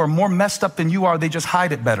who are more messed up than you are. They just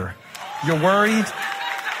hide it better. You're worried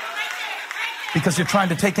because you're trying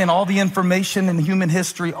to take in all the information in human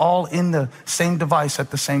history all in the same device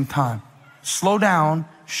at the same time. Slow down,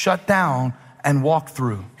 shut down, and walk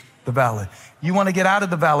through the valley. You want to get out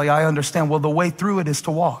of the valley, I understand. Well, the way through it is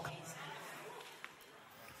to walk.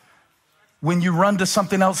 When you run to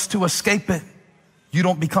something else to escape it, you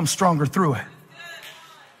don't become stronger through it.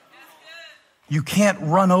 You can't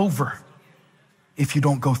run over if you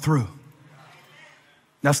don't go through.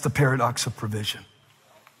 That's the paradox of provision.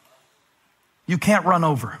 You can't run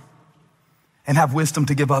over and have wisdom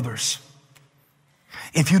to give others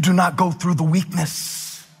if you do not go through the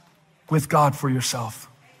weakness with God for yourself.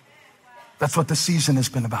 That's what the season has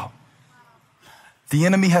been about. The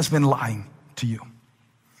enemy has been lying to you,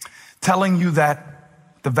 telling you that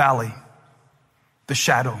the valley, the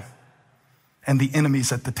shadow, and the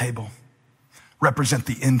enemies at the table represent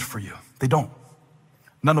the end for you. They don't.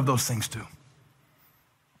 None of those things do.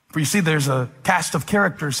 For you see, there's a cast of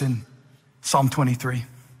characters in Psalm 23,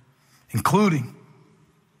 including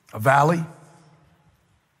a valley,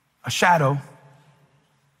 a shadow,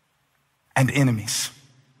 and enemies.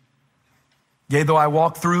 Yea, though I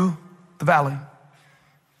walk through the valley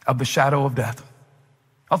of the shadow of death,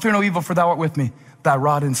 I'll fear no evil, for thou art with me. Thy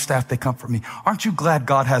rod and staff, they comfort me. Aren't you glad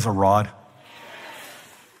God has a rod?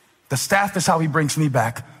 The staff is how he brings me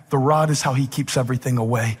back. The rod is how he keeps everything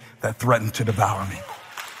away that threatened to devour me.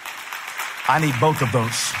 I need both of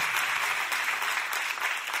those.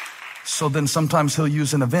 So then sometimes he'll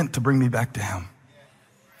use an event to bring me back to him.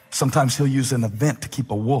 Sometimes he'll use an event to keep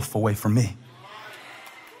a wolf away from me.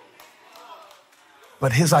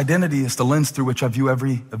 But his identity is the lens through which I view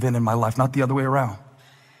every event in my life, not the other way around.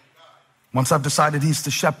 Once I've decided he's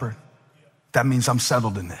the shepherd, that means I'm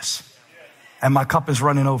settled in this. And my cup is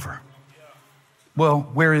running over. Well,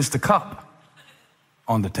 where is the cup?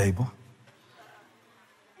 On the table.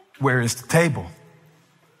 Where is the table?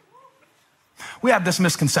 We have this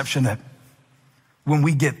misconception that when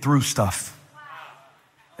we get through stuff,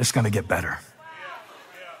 it's going to get better.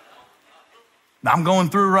 Now, I'm going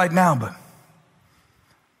through right now, but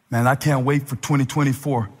Man, I can't wait for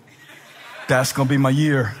 2024. That's going to be my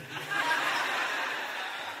year.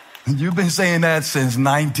 You've been saying that since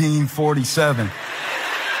 1947.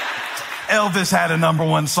 Elvis had a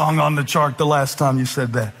 #1 song on the chart the last time you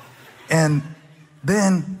said that. And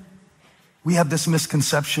then we have this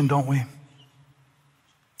misconception, don't we?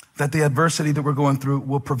 That the adversity that we're going through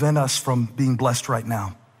will prevent us from being blessed right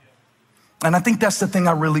now. And I think that's the thing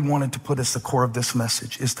I really wanted to put as the core of this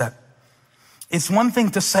message, is that it's one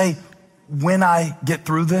thing to say, when I get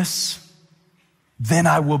through this, then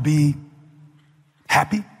I will be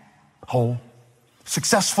happy, whole,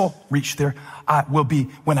 successful, reach there. I will be,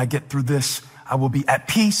 when I get through this, I will be at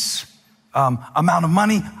peace, amount of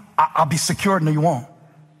money, I'll be secure. No, you won't.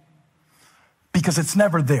 Because it's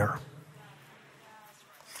never there.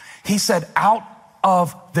 He said, out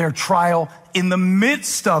of their trial, in the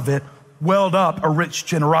midst of it, welled up a rich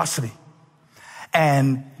generosity.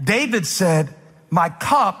 And David said, my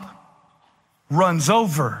cup runs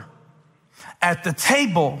over at the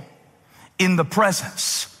table in the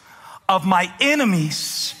presence of my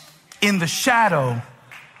enemies, in the shadow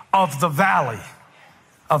of the valley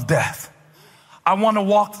of death. I want to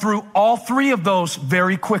walk through all three of those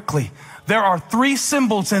very quickly. There are three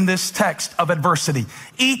symbols in this text of adversity.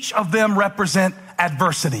 Each of them represent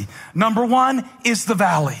adversity. Number one is the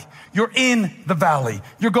valley. You're in the valley.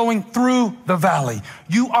 You're going through the valley.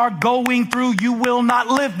 You are going through. You will not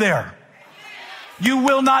live there. You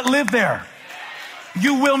will not live there.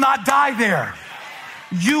 You will not die there.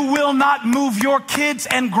 You will not move your kids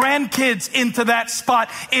and grandkids into that spot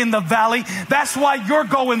in the valley. That's why you're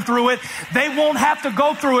going through it. They won't have to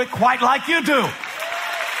go through it quite like you do.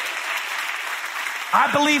 I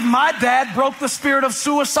believe my dad broke the spirit of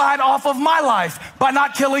suicide off of my life by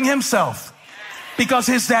not killing himself, because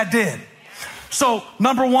his dad did. So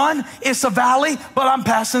number one, it's a valley, but I'm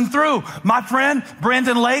passing through. My friend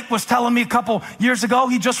Brandon Lake was telling me a couple years ago,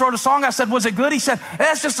 he just wrote a song. I said, was it good? He said,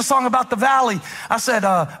 that's just a song about the valley. I said,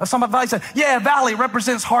 a song about the valley. He said, yeah, valley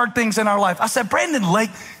represents hard things in our life. I said, Brandon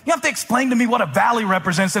Lake, you have to explain to me what a valley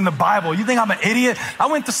represents in the Bible. You think I'm an idiot? I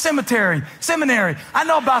went to seminary. I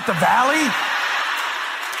know about the valley.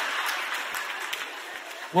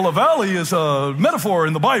 Well, a valley is a metaphor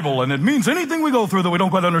in the Bible, and it means anything we go through that we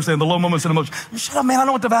don't quite understand, the low moments and emotions. Shut up, man. I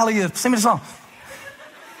know what the valley is. Sing me the song.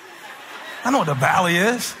 I know what the valley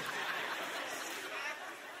is.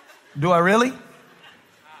 Do I really?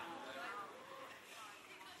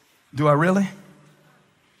 Do I really?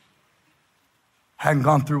 I hadn't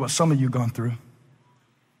gone through what some of you gone through.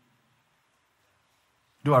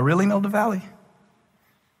 Do I really know the valley?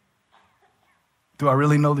 Do I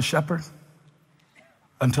really know the shepherd?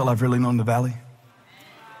 Until I've really known the valley?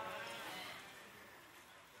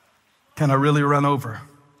 Can I really run over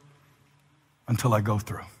until I go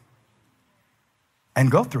through?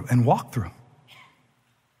 And go through and walk through.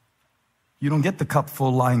 You don't get the cup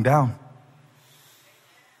full lying down.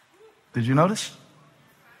 Did you notice?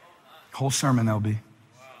 Whole sermon, LB.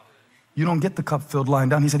 You don't get the cup filled lying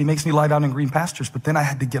down. He said he makes me lie down in green pastures, but then I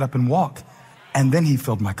had to get up and walk, and then he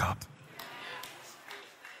filled my cup.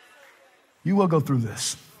 You will go through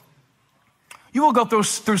this. You will go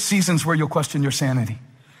through seasons where you'll question your sanity.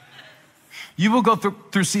 You will go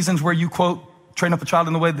through seasons where you, quote, train up a child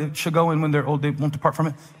in the way they should go, and when they're old, they won't depart from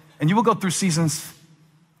it. And you will go through seasons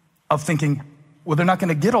of thinking, well, they're not going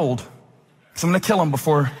to get old, so I'm going to kill them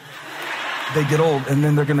before they get old, and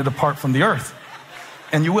then they're going to depart from the earth.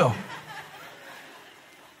 And you will.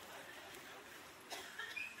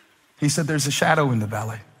 He said there's a shadow in the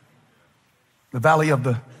valley of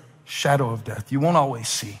the shadow of death. You won't always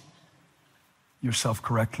see yourself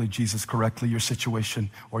correctly, Jesus correctly, your situation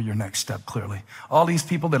or your next step clearly. All these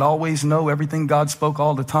people that always know everything God spoke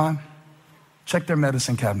all the time, check their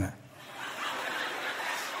medicine cabinet.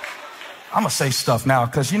 I'm gonna say stuff now,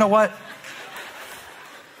 because you know what?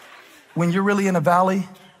 When you're really in a valley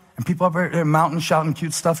and people up at a mountain shouting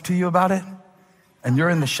cute stuff to you about it, and you're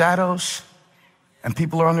in the shadows and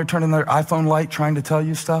people are on there turning their iPhone light trying to tell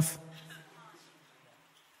you stuff,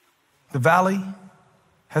 the valley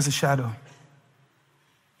has a shadow.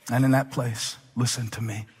 And in that place, listen to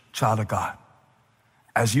me, child of God.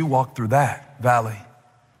 As you walk through that valley,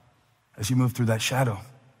 as you move through that shadow,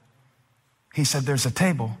 he said there's a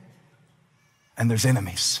table and there's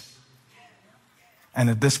enemies. And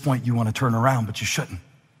at this point, you want to turn around, but you shouldn't.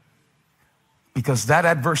 Because that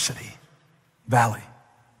adversity, valley,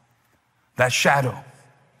 that shadow,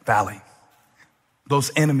 valley,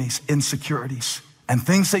 those enemies, insecurities, and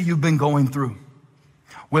things that you've been going through,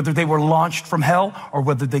 whether they were launched from hell or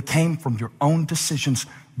whether they came from your own decisions,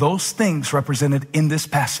 those things represented in this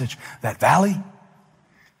passage, that valley,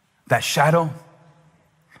 that shadow,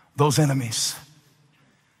 those enemies,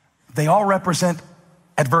 they all represent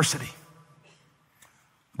adversity.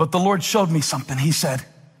 But the Lord showed me something. He said,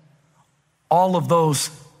 all of those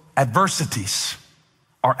adversities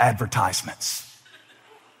are advertisements.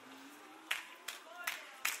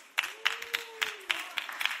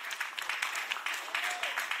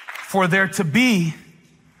 For there to be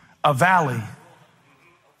a valley,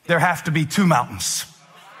 there have to be two mountains.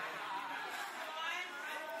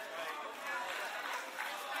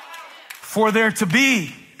 For there to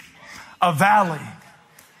be a valley,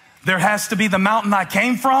 there has to be the mountain I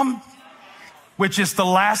came from, which is the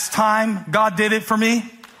last time God did it for me,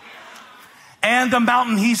 and the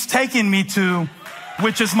mountain He's taking me to,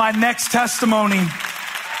 which is my next testimony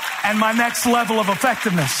and my next level of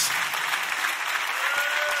effectiveness.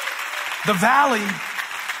 The valley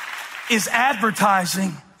is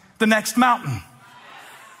advertising the next mountain.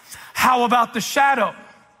 How about the shadow,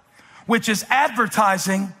 which is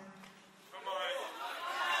advertising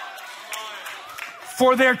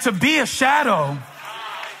for there to be a shadow,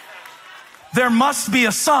 there must be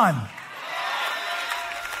a sun.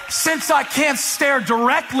 Since I can't stare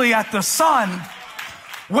directly at the sun,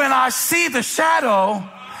 when I see the shadow,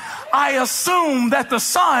 I assume that the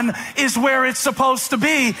sun is where it's supposed to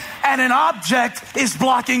be and an object is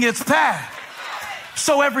blocking its path.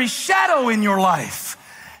 So every shadow in your life,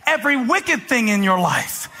 every wicked thing in your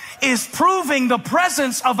life is proving the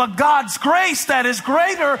presence of a God's grace that is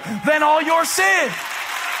greater than all your sin.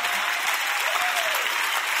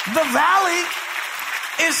 The valley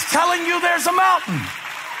is telling you there's a mountain.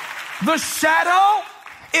 The shadow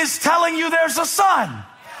is telling you there's a sun.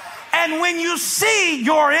 And when you see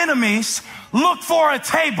your enemies, look for a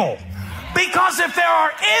table. Because if there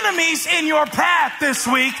are enemies in your path this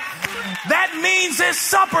week, that means it's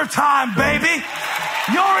supper time, baby.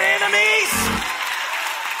 Your enemies,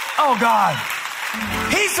 oh God,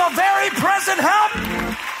 He's a very present help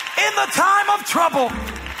in the time of trouble.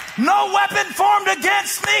 No weapon formed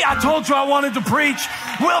against me, I told you I wanted to preach,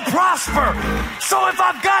 will prosper. So if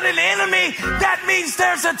I've got an enemy, that means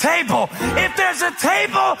there's a table. If there's a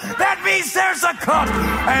table, that means there's a cup.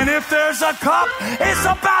 And if there's a cup, it's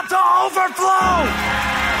about to overflow.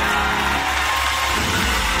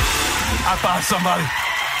 High five somebody.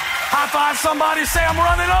 High five somebody, say I'm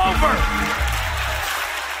running over.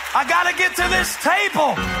 I gotta get to this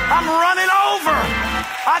table. I'm running over.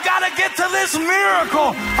 I gotta get to this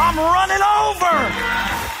miracle. I'm running over.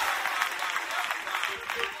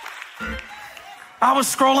 I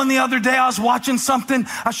was scrolling the other day. I was watching something.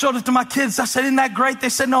 I showed it to my kids. I said, isn't that great? They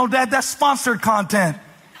said, no, Dad, that's sponsored content.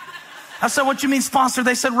 I said, what you mean sponsored?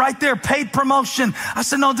 They said, right there, paid promotion. I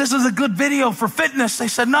said, no, this is a good video for fitness. They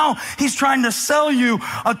said, no, he's trying to sell you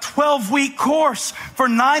a 12-week course for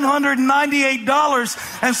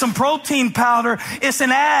 $998 and some protein powder. It's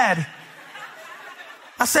an ad.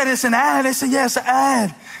 I said, it's an ad. They said, yeah, it's an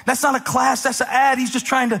ad. That's not a class. That's an ad. He's just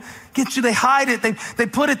trying to get you. They hide it. They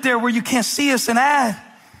put it there where you can't see. It's an ad.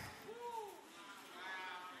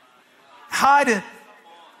 Hide it.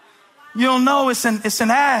 You don't know it's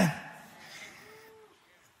an ad.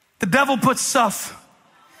 The devil puts stuff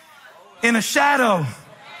in a shadow.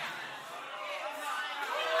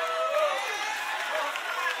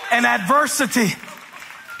 An adversity,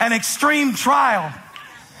 an extreme trial,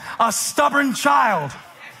 a stubborn child,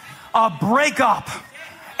 a breakup,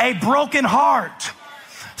 a broken heart,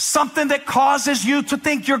 something that causes you to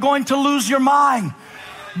think you're going to lose your mind,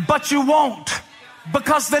 but you won't.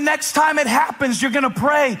 Because the next time it happens, you're going to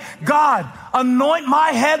pray, God, anoint my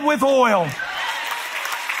head with oil.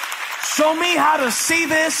 Show me how to see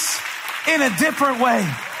this in a different way.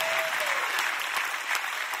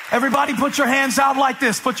 Everybody put your hands out like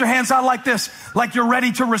this. Put your hands out like this. Like you're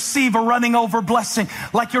ready to receive a running over blessing.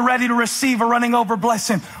 Like you're ready to receive a running over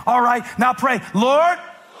blessing. All right, now pray. Lord,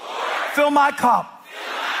 fill my cup.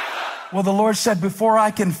 Well, the Lord said, before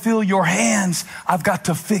I can fill your hands, I've got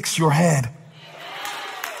to fix your head.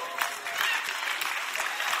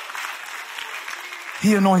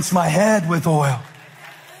 He anoints my head with oil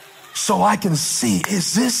so I can see,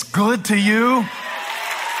 is this good to you?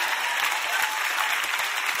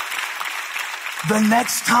 The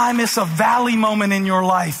next time it's a valley moment in your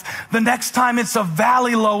life, the next time it's a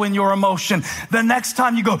valley low in your emotion, the next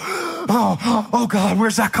time you go, oh God,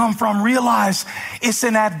 where's that come from? Realize it's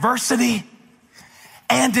an adversity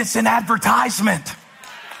and it's an advertisement.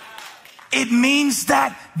 It means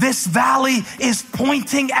that this valley is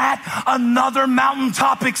pointing at another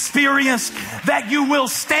mountaintop experience that you will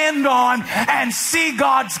stand on and see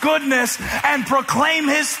God's goodness and proclaim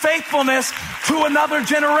His faithfulness to another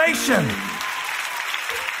generation.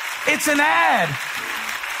 It's an ad.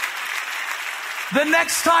 The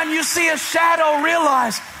next time you see a shadow,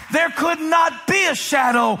 realize there could not be a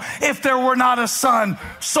shadow if there were not a sun.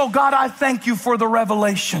 So God, I thank you for the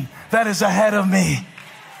revelation that is ahead of me.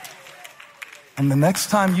 And the next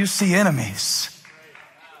time you see enemies,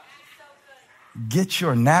 get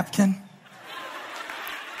your napkin,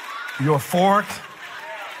 your fork.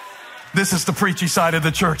 This is the preachy side of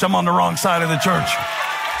the church. I'm on the wrong side of the church.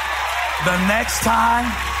 The next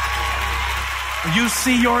time you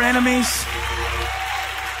see your enemies,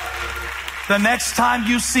 the next time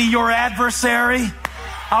you see your adversary,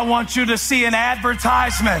 I want you to see an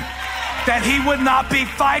advertisement that he would not be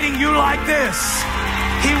fighting you like this.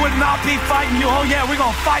 He would not be fighting you. Oh yeah, we're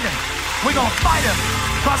going to fight him. We're going to fight him.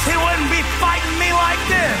 Because he wouldn't be fighting me like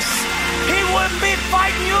this. He wouldn't be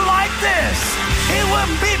fighting you like this. He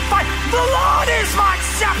wouldn't be fighting. The Lord is my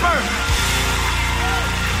shepherd.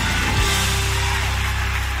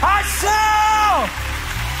 I shall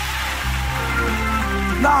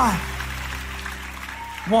not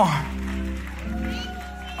want.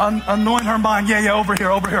 Anoint her mind. Yeah, over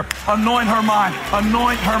here. Anoint her mind.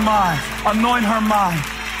 Anoint her mind. Anoint her mind.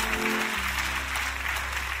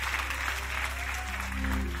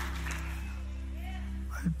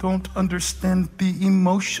 I don't understand the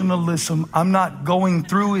emotionalism. I'm not going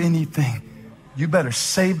through anything. You better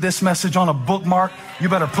save this message on a bookmark. You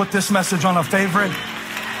better put this message on a favorite.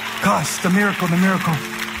 Gosh, the miracle.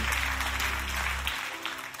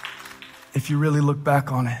 If you really look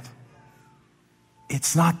back on it,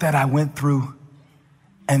 it's not that I went through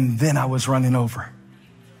and then I was running over.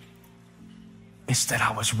 It's that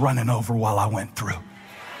I was running over while I went through.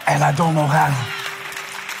 And I don't know how.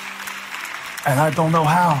 And I don't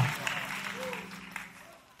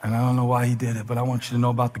know why he did it, but I want you to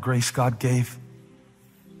know about the grace God gave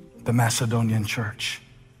the Macedonian church.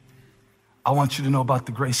 I want you to know about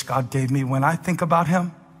the grace God gave me. When I think about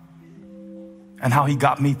him and how he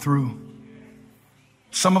got me through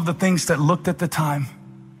some of the things that looked at the time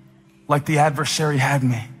like the adversary had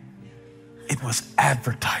me, it was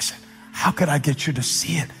advertising. How could I get you to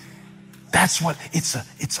see it? That's what it's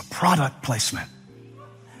a product placement.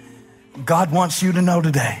 God wants you to know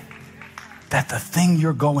today that the thing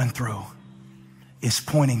you're going through is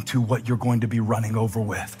pointing to what you're going to be running over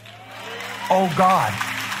with. Oh God,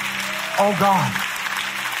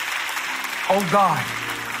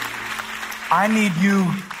 I need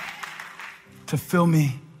you to fill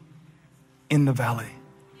me in the valley.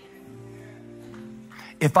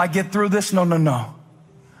 If I get through this, no.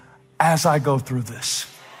 As I go through this,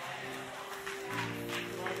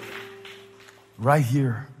 right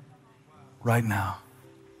here, right now.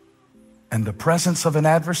 And the presence of an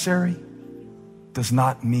adversary does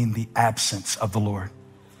not mean the absence of the Lord.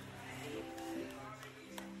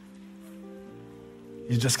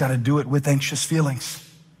 You just got to do it with anxious feelings.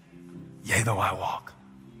 Yea, though I walk.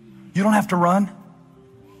 You don't have to run.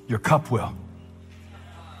 Your cup will.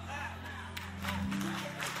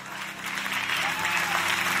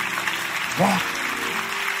 Walk.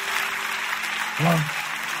 Walk.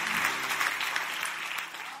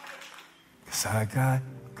 'Cause I got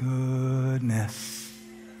goodness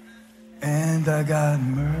and I got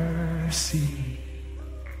mercy.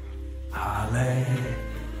 Hallelujah.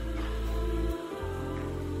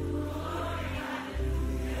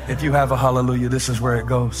 If you have a hallelujah, this is where it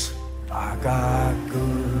goes. I got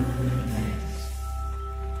goodness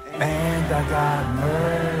and I got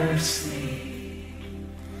mercy.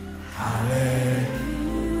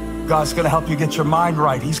 Hallelujah. God's going to help you get your mind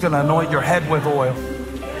right. He's going to anoint your head with oil.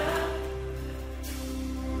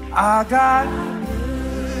 I got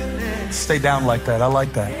goodness. Stay down like that. I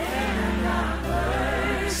like that.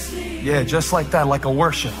 Yeah, just like that, like a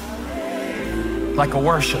worship. Like a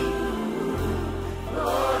worship.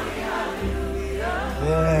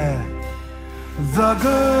 Yeah. The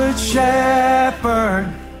good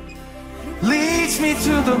shepherd leads me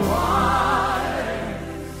to the water.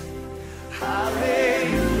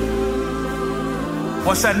 Hallelujah.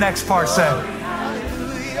 What's that next part say?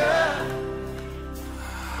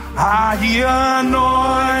 He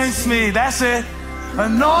anoints me. That's it.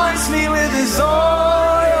 Anoints me with his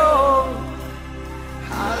oil.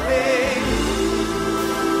 Hallelujah.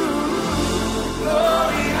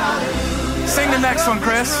 Glory, hallelujah. Sing the next one,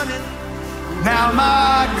 Chris. Now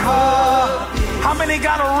my cup. How many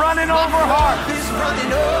got a running over heart?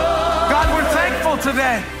 God, we're thankful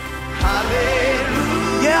today.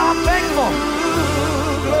 Hallelujah. Yeah, I'm thankful.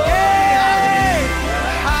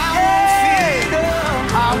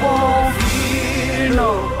 I won't fear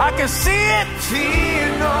no. I can see it, fear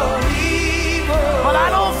no evil, but I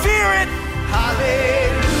don't fear it.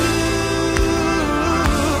 Hallelujah,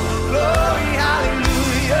 glory,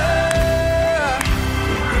 hallelujah.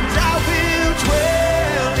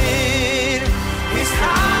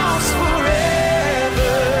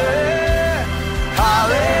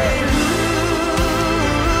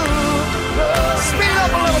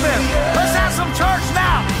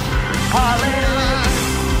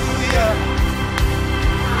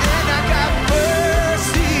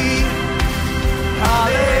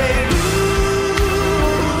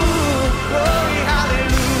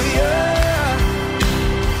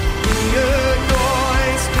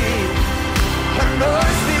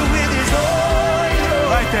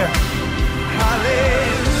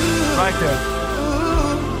 right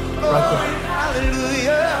there. Right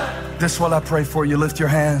there. This is what I pray for you. Lift your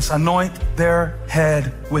hands. Anoint their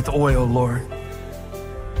head with oil, Lord,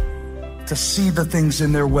 to see the things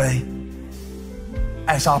in their way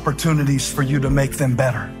as opportunities for you to make them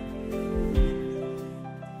better.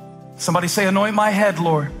 Somebody say, anoint my head,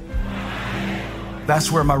 Lord.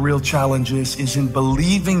 That's where my real challenge is in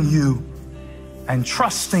believing you and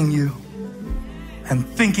trusting you and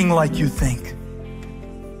thinking like you think.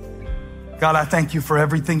 God, I thank you for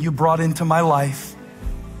everything you brought into my life.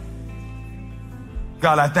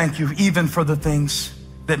 God, I thank you even for the things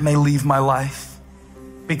that may leave my life,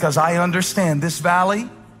 because I understand this valley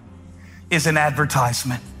is an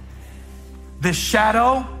advertisement. This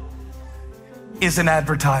shadow is an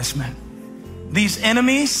advertisement. These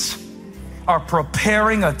enemies are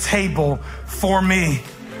preparing a table for me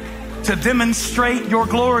to demonstrate your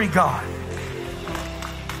glory, God.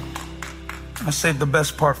 I saved the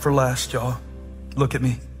best part for last, y'all. Look at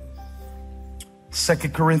me.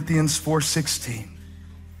 2 Corinthians 4:16.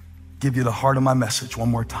 Give you the heart of my message one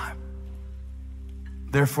more time.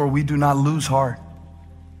 Therefore, we do not lose heart.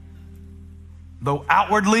 Though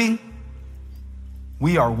outwardly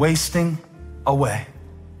we are wasting away.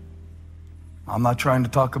 I'm not trying to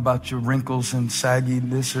talk about your wrinkles and saggy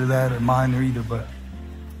this or that or mine or either, but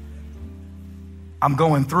I'm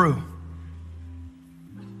going through.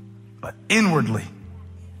 But inwardly,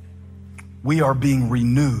 we are being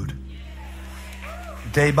renewed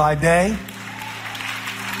day by day,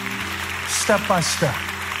 step by step.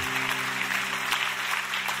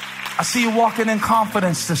 I see you walking in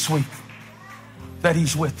confidence this week that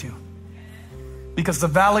he's with you. Because the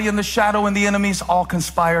valley and the shadow and the enemies all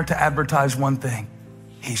conspire to advertise one thing.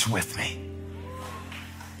 He's with me.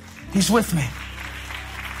 He's with me.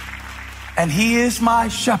 And he is my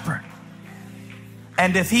shepherd.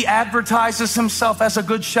 And if he advertises himself as a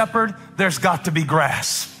good shepherd, there's got to be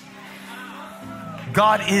grass.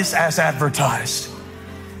 God is as advertised.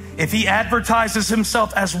 If he advertises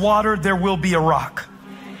himself as water, there will be a rock.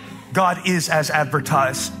 God is as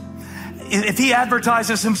advertised. If he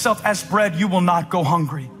advertises himself as bread, you will not go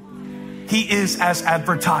hungry. He is as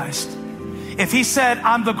advertised. If he said,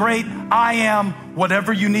 I'm the great I am,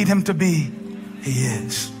 whatever you need him to be, he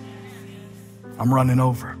is. I'm running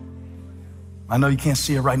over. I know you can't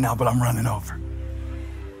see it right now, but I'm running over.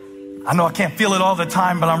 I know I can't feel it all the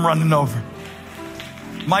time, but I'm running over.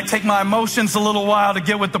 Might take my emotions a little while to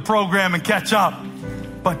get with the program and catch up,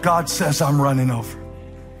 but God says I'm running over.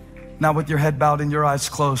 Now, with your head bowed and your eyes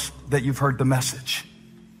closed, that you've heard the message,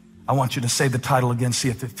 I want you to say the title again, see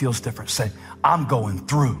if it feels different. Say, I'm going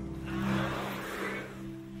through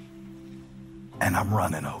and I'm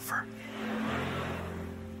running over.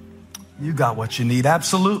 You got what you need.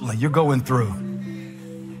 Absolutely. You're going through.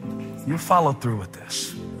 You follow through with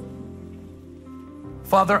this.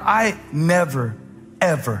 Father, I never,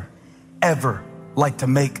 ever, ever like to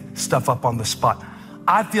make stuff up on the spot.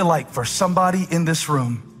 I feel like for somebody in this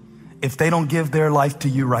room, if they don't give their life to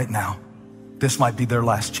you right now, this might be their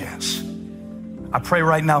last chance. I pray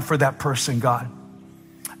right now for that person, God.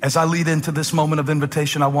 As I lead into this moment of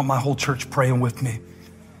invitation, I want my whole church praying with me.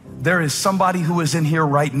 There is somebody who is in here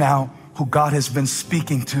right now who God has been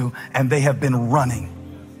speaking to, and they have been running.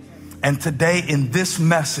 And today in this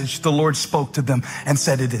message, the Lord spoke to them and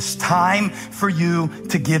said, it is time for you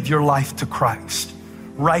to give your life to Christ.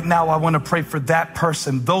 Right now, I want to pray for that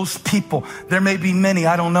person, those people. There may be many,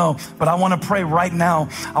 I don't know, but I want to pray right now.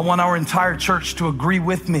 I want our entire church to agree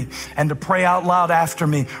with me and to pray out loud after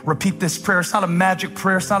me. Repeat this prayer. It's not a magic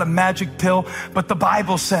prayer. It's not a magic pill, but the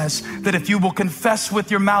Bible says that if you will confess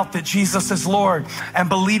with your mouth that Jesus is Lord and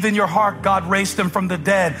believe in your heart God raised him from the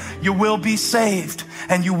dead, you will be saved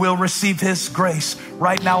and you will receive his grace.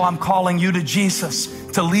 Right now, I'm calling you to Jesus,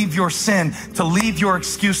 to leave your sin, to leave your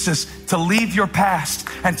excuses, to leave your past,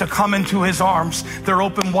 and to come into his arms. They're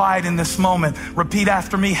open wide in this moment. Repeat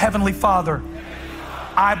after me. Heavenly Father,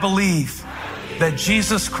 I believe that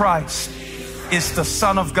Jesus Christ is the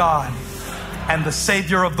Son of God and the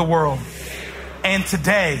Savior of the world. And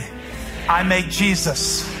today, I make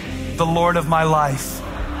Jesus the Lord of my life.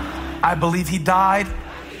 I believe he died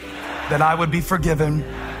that I would be forgiven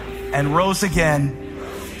and rose again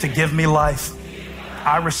to give me life.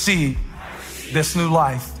 I receive this new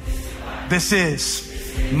life. This is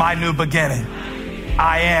my new beginning.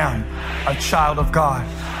 I am a child of God.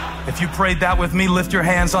 If you prayed that with me, lift your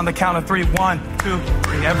hands on the count of 3. 1, 2,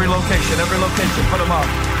 3. Every location, put them up.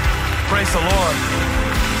 Praise the Lord.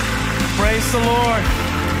 Praise the Lord.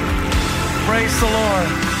 Praise the Lord.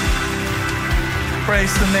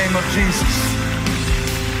 Praise the name of Jesus.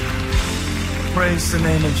 Praise the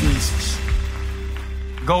name of Jesus.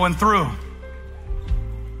 going through.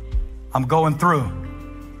 I'm going through,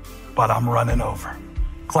 but I'm running over.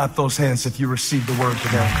 Clap those hands if you received the word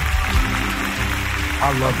today.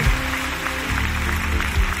 I love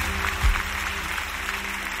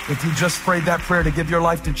it. If you just prayed that prayer to give your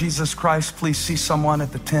life to Jesus Christ, please see someone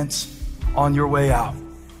at the tents on your way out.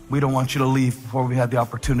 We don't want you to leave before we had the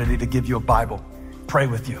opportunity to give you a Bible, pray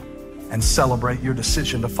with you, and celebrate your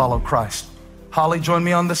decision to follow Christ. Holly, join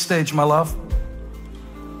me on the stage, my love.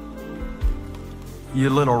 You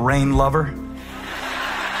little rain lover.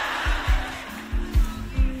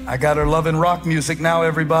 I got her loving rock music now,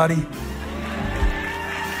 everybody.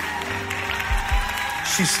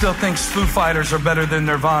 She still thinks Foo Fighters are better than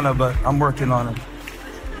Nirvana, but I'm working on it.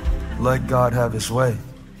 Let God have his way.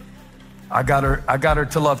 I got her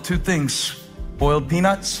to love two things: boiled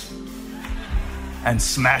peanuts and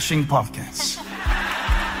smashing pumpkins.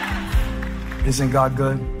 Isn't God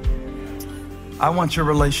good? I want your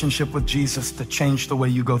relationship with Jesus to change the way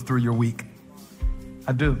you go through your week.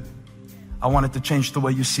 I do. I want it to change the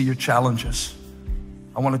way you see your challenges.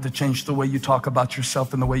 I want it to change the way you talk about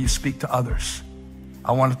yourself and the way you speak to others.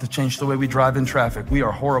 I want it to change the way we drive in traffic. We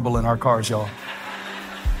are horrible in our cars, y'all.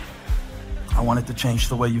 I want it to change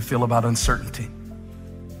the way you feel about uncertainty.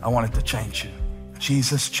 I want it to change you.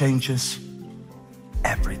 Jesus changes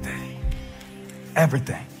everything.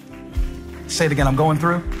 Everything. Say it again. I'm going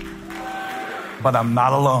through, but I'm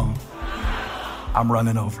not alone. I'm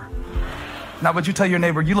running over. Now, would you tell your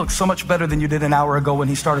neighbor, you look so much better than you did an hour ago when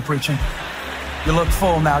he started preaching? You look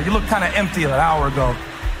full now. You look kind of empty an hour ago,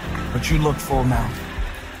 but you look full now.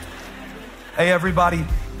 Hey, everybody,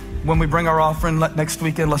 when we bring our offering next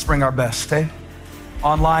weekend, let's bring our best, hey?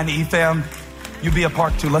 Online, eFam, you be a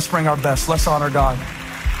part too. Let's bring our best. Let's honor God.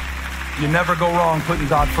 You never go wrong putting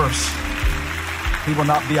God first. He will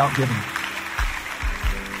not be outgiven.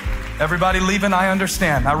 Everybody leaving, I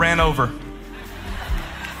understand. I ran over.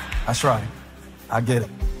 That's right. I get it.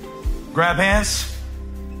 Grab hands.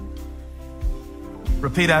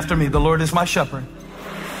 Repeat after me. The Lord is my shepherd.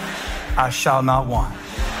 I shall not want.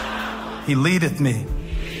 He leadeth me.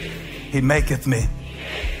 He maketh me.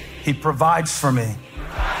 He provides for me.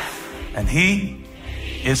 And he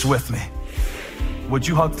is with me. Would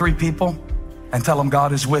you hug 3 people and tell them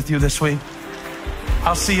God is with you this week?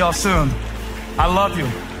 I'll see y'all soon. I love you.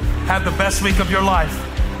 Have the best week of your life.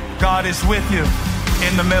 God is with you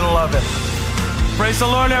in the middle of it. Praise the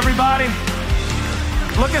Lord, everybody.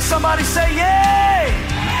 Look at somebody, say yay!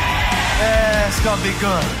 Yeah, it's gonna be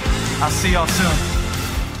good. I'll see y'all soon.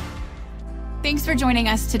 Thanks for joining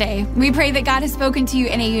us today. We pray that God has spoken to you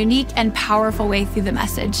in a unique and powerful way through the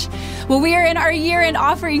message. Well, we are in our year-end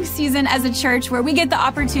offering season as a church where we get the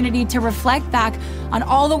opportunity to reflect back on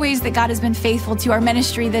all the ways that God has been faithful to our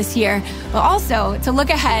ministry this year, but also to look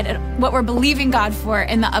ahead at what we're believing God for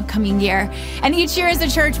in the upcoming year. And each year as a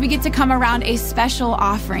church, we get to come around a special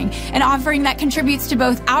offering, an offering that contributes to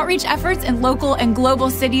both outreach efforts in local and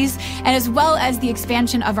global cities, and as well as the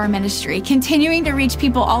expansion of our ministry, continuing to reach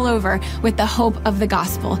people all over with the hope of the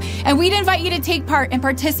gospel. And we'd invite you to take part and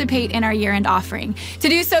participate in our year-end offering. To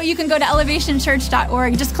do so, you can go to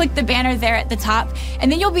elevationchurch.org, just click the banner there at the top, and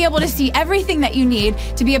then you'll be able to see everything that you need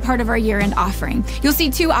to be a part of our year-end offering. You'll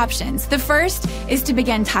see 2 options. The first is to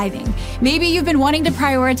begin tithing. Maybe you've been wanting to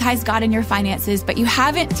prioritize God in your finances, but you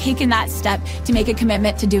haven't taken that step to make a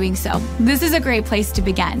commitment to doing so. This is a great place to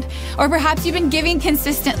begin. Or perhaps you've been giving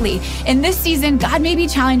consistently. In this season, God may be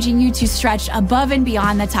challenging you to stretch above and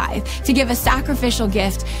beyond the tithe, to give a sacrificial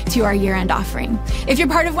gift to our year-end offering. If you're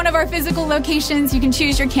part of one of our physical locations, you can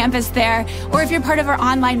choose your campus there. Or if you're part of our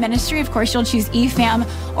online ministry, of course, you'll choose eFam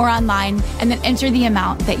or online and then enter the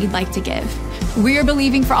amount that you'd like to give. We are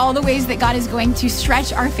believing for all the ways that God is going to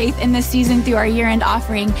stretch our faith in this season through our year-end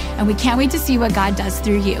offering, and we can't wait to see what God does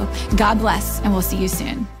through you. God bless, and we'll see you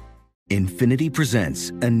soon. Infiniti presents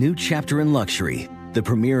a new chapter in luxury, the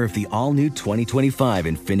premiere of the all-new 2025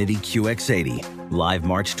 Infiniti QX80, live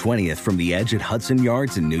March 20th from the Edge at Hudson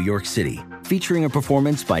Yards in New York City, featuring a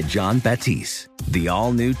performance by John Batiste. The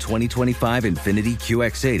all-new 2025 Infiniti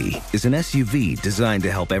QX80 is an SUV designed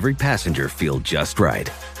to help every passenger feel just right.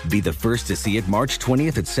 Be the first to see it March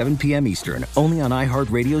 20th at 7 p.m. Eastern, only on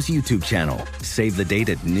iHeartRadio's YouTube channel. Save the date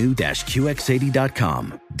at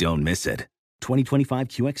new-QX80.com. Don't miss it. 2025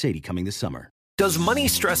 QX80 coming this summer. Does money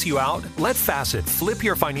stress you out? Let Facet flip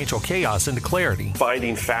your financial chaos into clarity.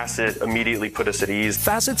 Finding Facet immediately put us at ease.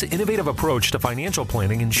 Facet's innovative approach to financial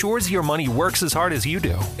planning ensures your money works as hard as you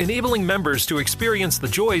do, enabling members to experience the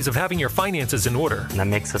joys of having your finances in order. And that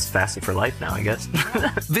makes us Facet for life now, I guess.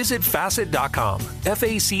 Visit Facet.com,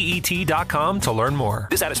 FACET.com to learn more.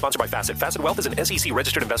 This ad is sponsored by Facet. Facet Wealth is an SEC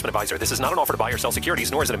registered investment advisor. This is not an offer to buy or sell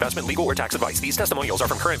securities, nor is it investment, legal, or tax advice. These testimonials are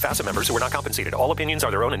from current Facet members who are not compensated. All opinions are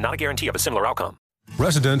their own and not a guarantee of a similar outcome.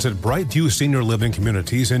 Residents at Brightview Senior Living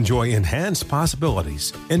Communities enjoy enhanced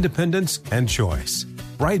possibilities, independence, and choice.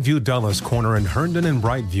 Brightview Dulles Corner in Herndon and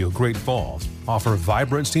Brightview, Great Falls, offer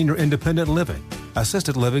vibrant senior independent living,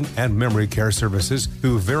 assisted living, and memory care services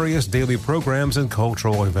through various daily programs and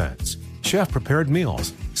cultural events. Chef-prepared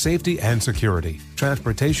meals, safety and security,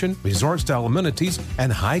 transportation, resort-style amenities,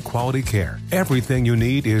 and high-quality care. Everything you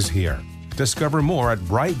need is here. Discover more at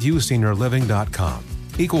brightviewseniorliving.com.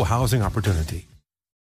 Equal housing opportunity.